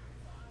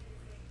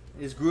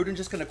 Is Gruden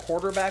just going to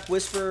quarterback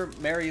whisper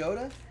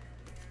Mariota?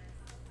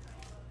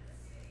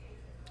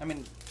 I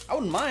mean, I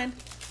wouldn't mind.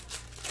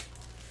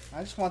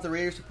 I just want the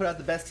Raiders to put out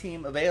the best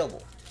team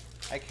available.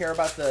 I care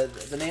about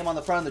the name on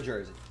the front of the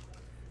jersey,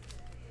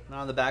 not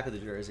on the back of the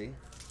jersey.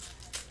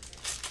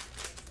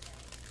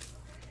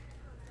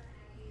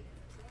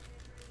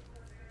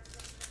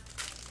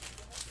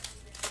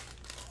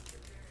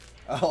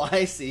 Oh,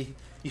 I see.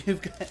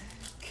 You've got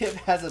Kip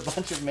has a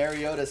bunch of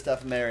Mariota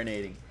stuff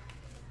marinating.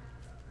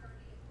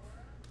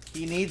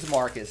 He needs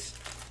Marcus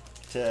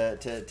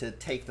to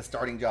take the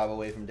starting job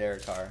away from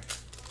Derek Carr.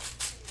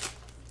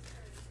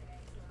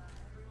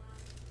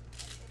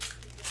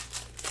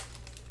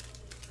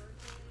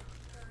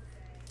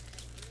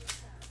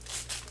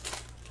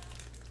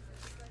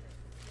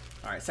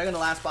 All right, second to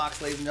last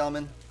box, ladies and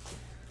gentlemen.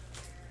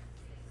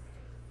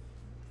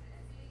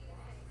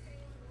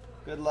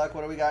 Good luck.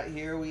 What do we got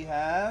here? We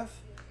have,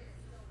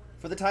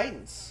 for the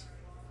Titans,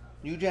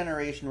 new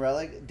generation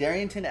relic,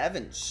 Darrington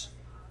Evans,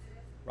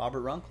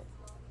 Robert Runkle.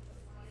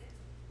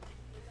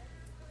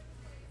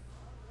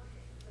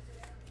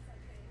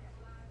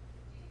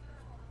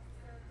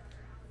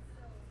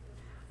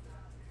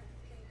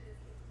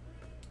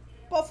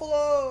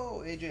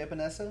 Buffalo, AJ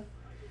Epinesa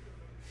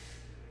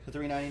to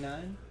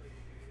 $3.99.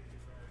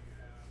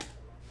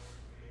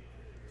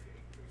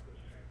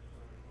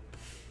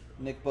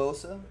 Nick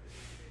Bosa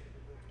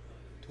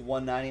to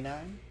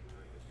 $1.99.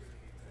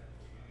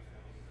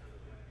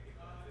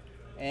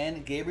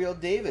 And Gabriel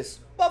Davis,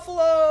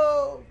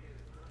 Buffalo,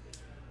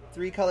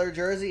 3-color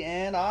jersey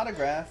and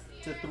autograph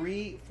to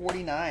 $3.49.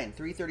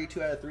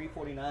 332 out of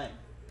 349.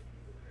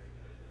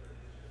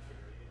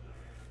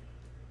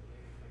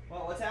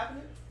 Well, what's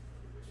happening?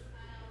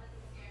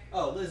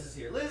 Oh, Liz is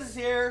here. Liz is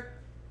here.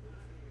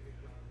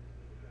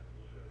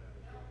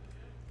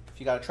 If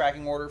you got a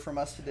tracking order from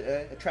us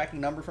today, a tracking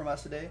number from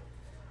us today,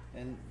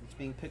 and it's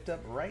being picked up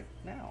right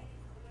now.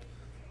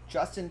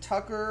 Justin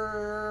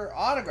Tucker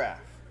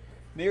autograph.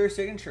 Mirror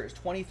signatures,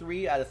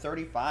 23 out of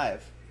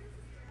 35.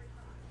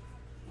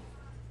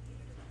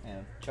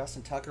 And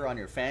Justin Tucker on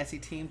your fantasy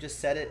team, just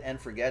set it and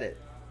forget it.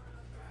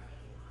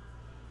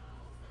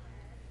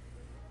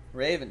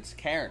 Ravens,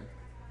 Karen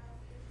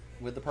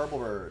with the Purple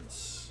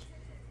Birds.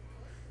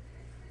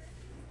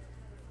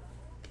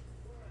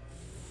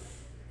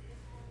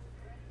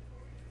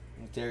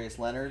 Darius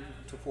Leonard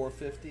to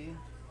 $4.50.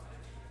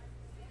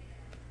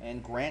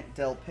 And Grant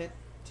Delpit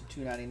to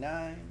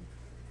 $2.99.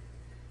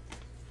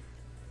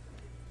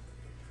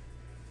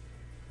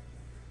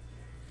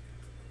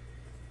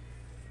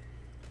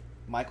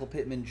 Michael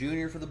Pittman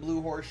Jr. for the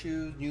Blue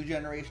Horseshoes. New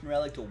generation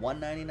relic to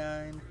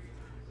 $1.99.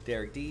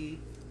 Derek D.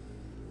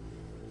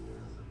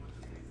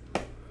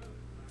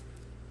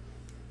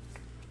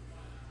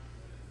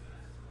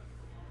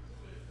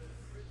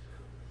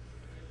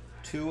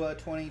 Tua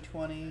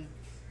 2020.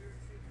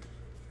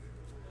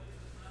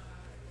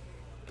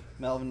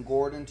 Melvin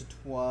Gordon to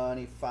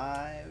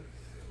 25.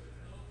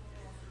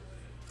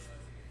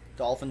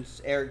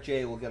 Dolphins, Eric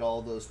J will get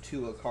all those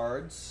Tua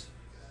cards.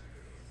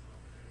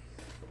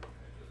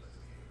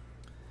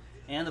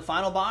 And the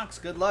final box.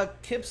 Good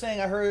luck. Kip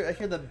saying I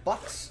hear the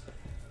Bucks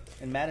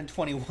and Madden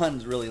 21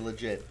 is really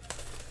legit.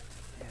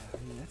 Yeah, I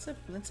mean,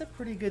 that's a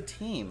pretty good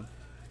team.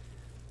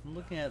 I'm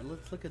looking at,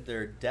 let's look at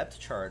their depth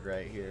chart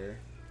right here.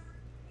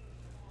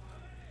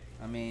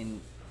 I mean,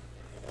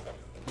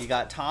 you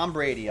got Tom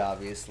Brady,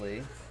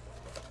 obviously.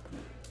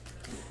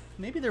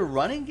 Maybe their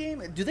running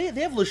game. Do they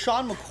have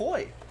LaShawn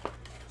McCoy?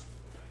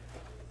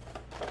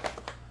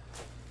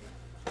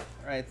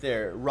 Right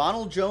there.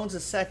 Ronald Jones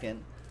II,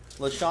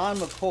 LaShawn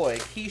McCoy,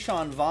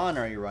 Keyshawn Vaughn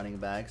are your running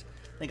backs.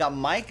 They got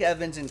Mike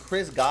Evans and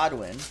Chris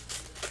Godwin.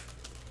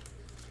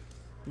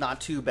 Not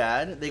too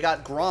bad. They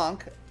got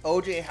Gronk,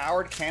 O.J.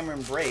 Howard,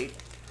 Cameron Brate.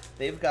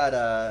 They've got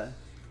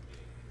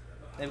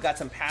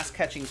some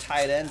pass-catching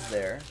tight ends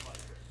there.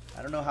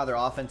 I don't know how their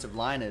offensive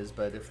line is,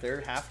 but if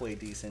they're halfway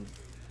decent,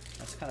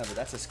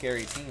 that's a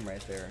scary team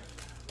right there.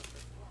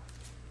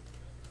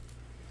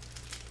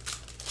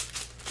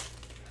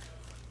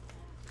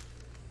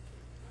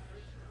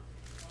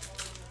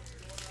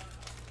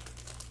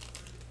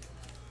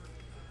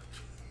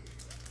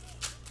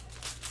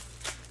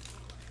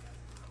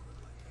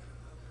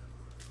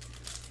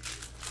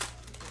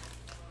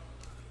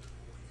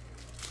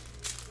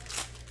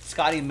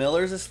 Scotty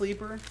Miller's a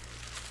sleeper.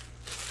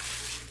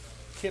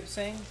 Kip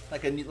saying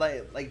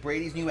like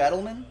Brady's new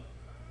Edelman.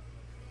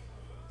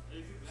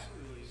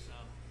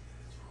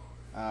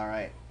 All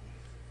right,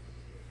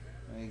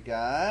 we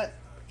got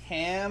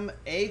Cam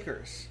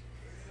Akers,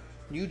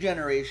 new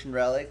generation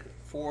relic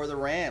for the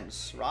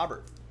Rams.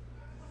 Robert.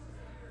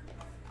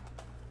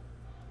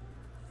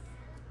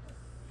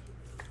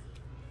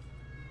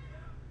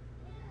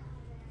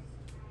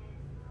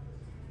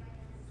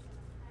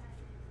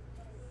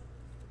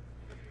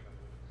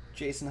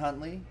 Jason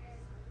Huntley,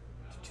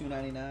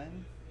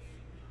 $2.99.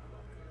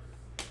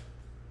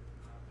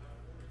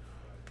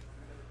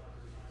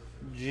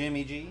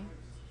 Jimmy G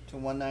to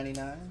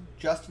 $1.99.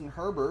 Justin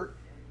Herbert.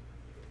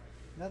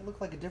 That looked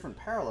like a different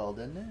parallel,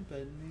 didn't it?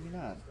 But maybe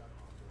not.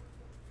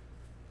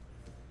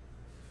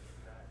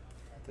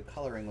 The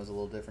coloring was a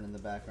little different in the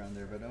background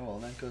there, but oh well,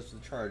 that goes to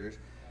the Chargers.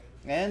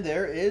 And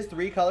there is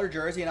 3-color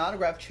jersey and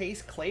autograph,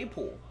 Chase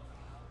Claypool.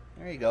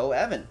 There you go,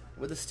 Evan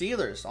with the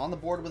Steelers on the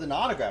board with an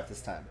autograph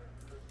this time.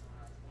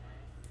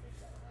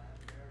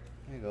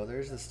 There you go,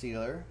 there's the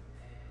Steeler.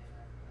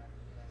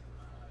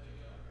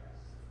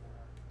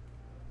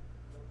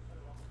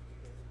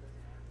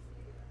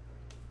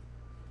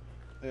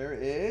 There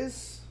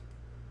is,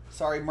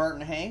 sorry,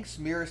 Merton Hanks,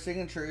 mirror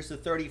signatures to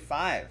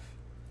 35.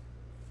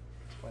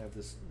 That's why I have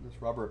this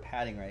rubber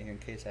padding right here in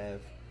case I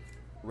have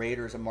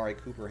Raiders Amari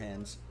Cooper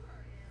hands.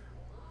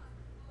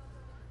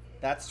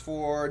 That's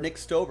for Nick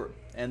Stover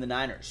and the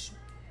Niners.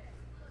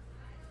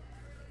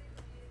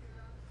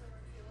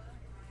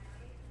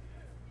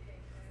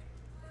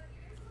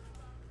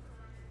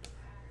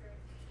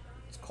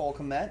 Cole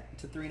Kmet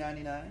to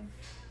 $3.99.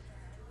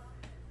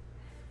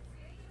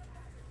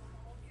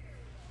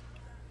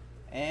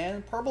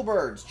 And Purple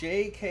Birds,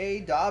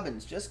 J.K.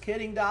 Dobbins. Just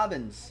kidding,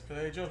 Dobbins.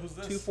 Hey, Joe, who's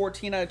this?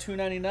 214 out of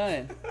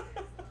 299.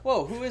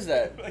 Whoa, who is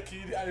that?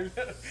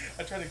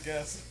 I try to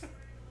guess.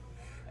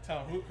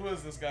 Tom, who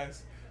is this,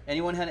 guys?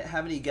 Anyone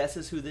have any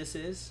guesses who this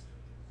is?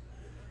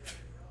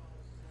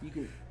 You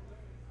can.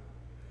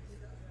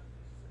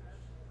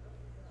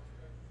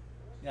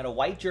 Got a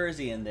white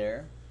jersey in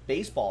there.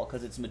 Baseball,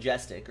 because it's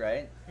majestic,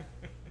 right?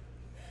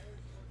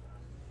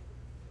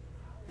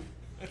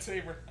 It's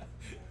Abraham.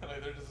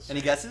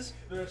 Any guesses?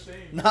 They're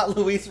ashamed. Not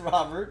Luis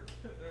Robert.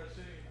 They're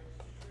ashamed.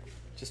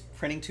 Just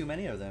printing too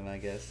many of them, I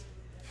guess.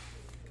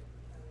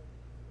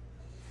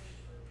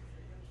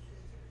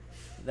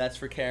 That's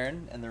for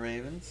Karen and the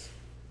Ravens.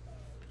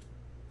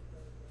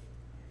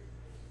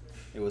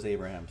 It was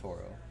Abraham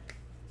Toro.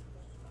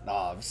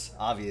 Novs,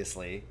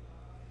 obviously.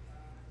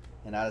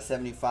 And out of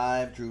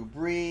 75, Drew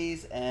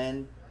Brees,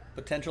 and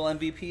potential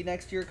MVP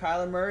next year,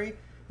 Kyler Murray.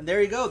 And there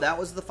you go. That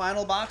was the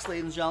final box,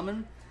 ladies and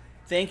gentlemen.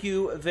 Thank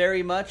you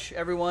very much,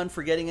 everyone,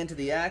 for getting into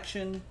the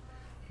action.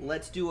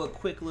 Let's do a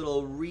quick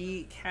little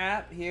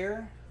recap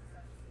here.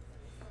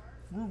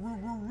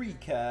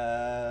 Recap.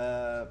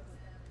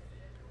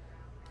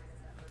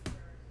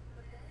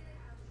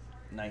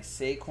 Nice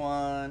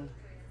Saquon.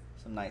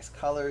 Some nice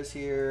colors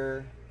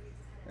here.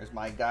 There's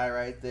my guy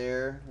right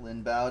there,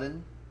 Lynn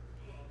Bowden.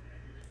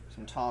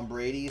 Some Tom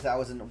Brady's. That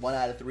was in 1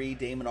 out of 3.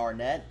 Damon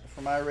Arnett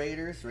for my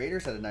Raiders.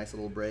 Raiders had a nice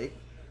little break.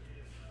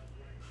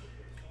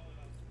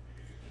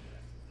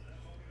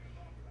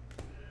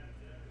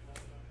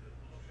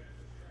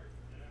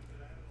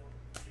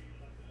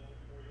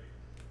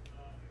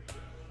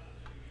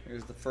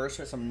 Here's the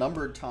first. Some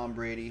numbered Tom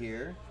Brady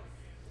here.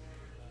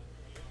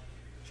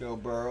 Joe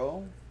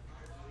Burrow.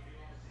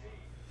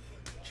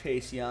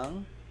 Chase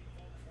Young.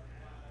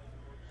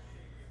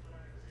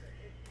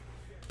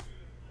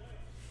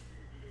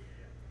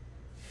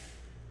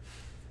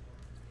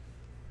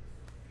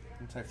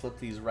 Once I flip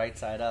these right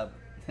side up,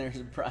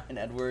 There's Brian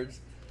Edwards.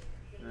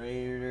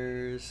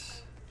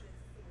 Raiders.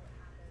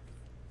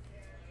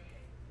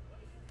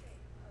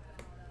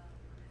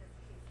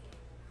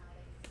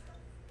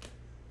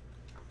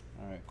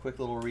 All right, quick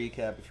little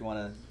recap if you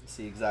want to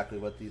see exactly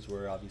what these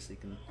were. Obviously,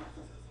 you can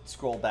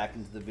scroll back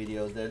into the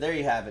videos there. There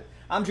you have it.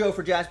 I'm Joe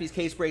for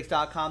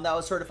JaspysCaseBreaks.com. That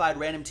was Certified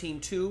Random Team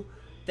 2.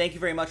 Thank you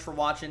very much for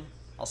watching.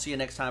 I'll see you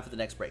next time for the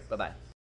next break. Bye-bye.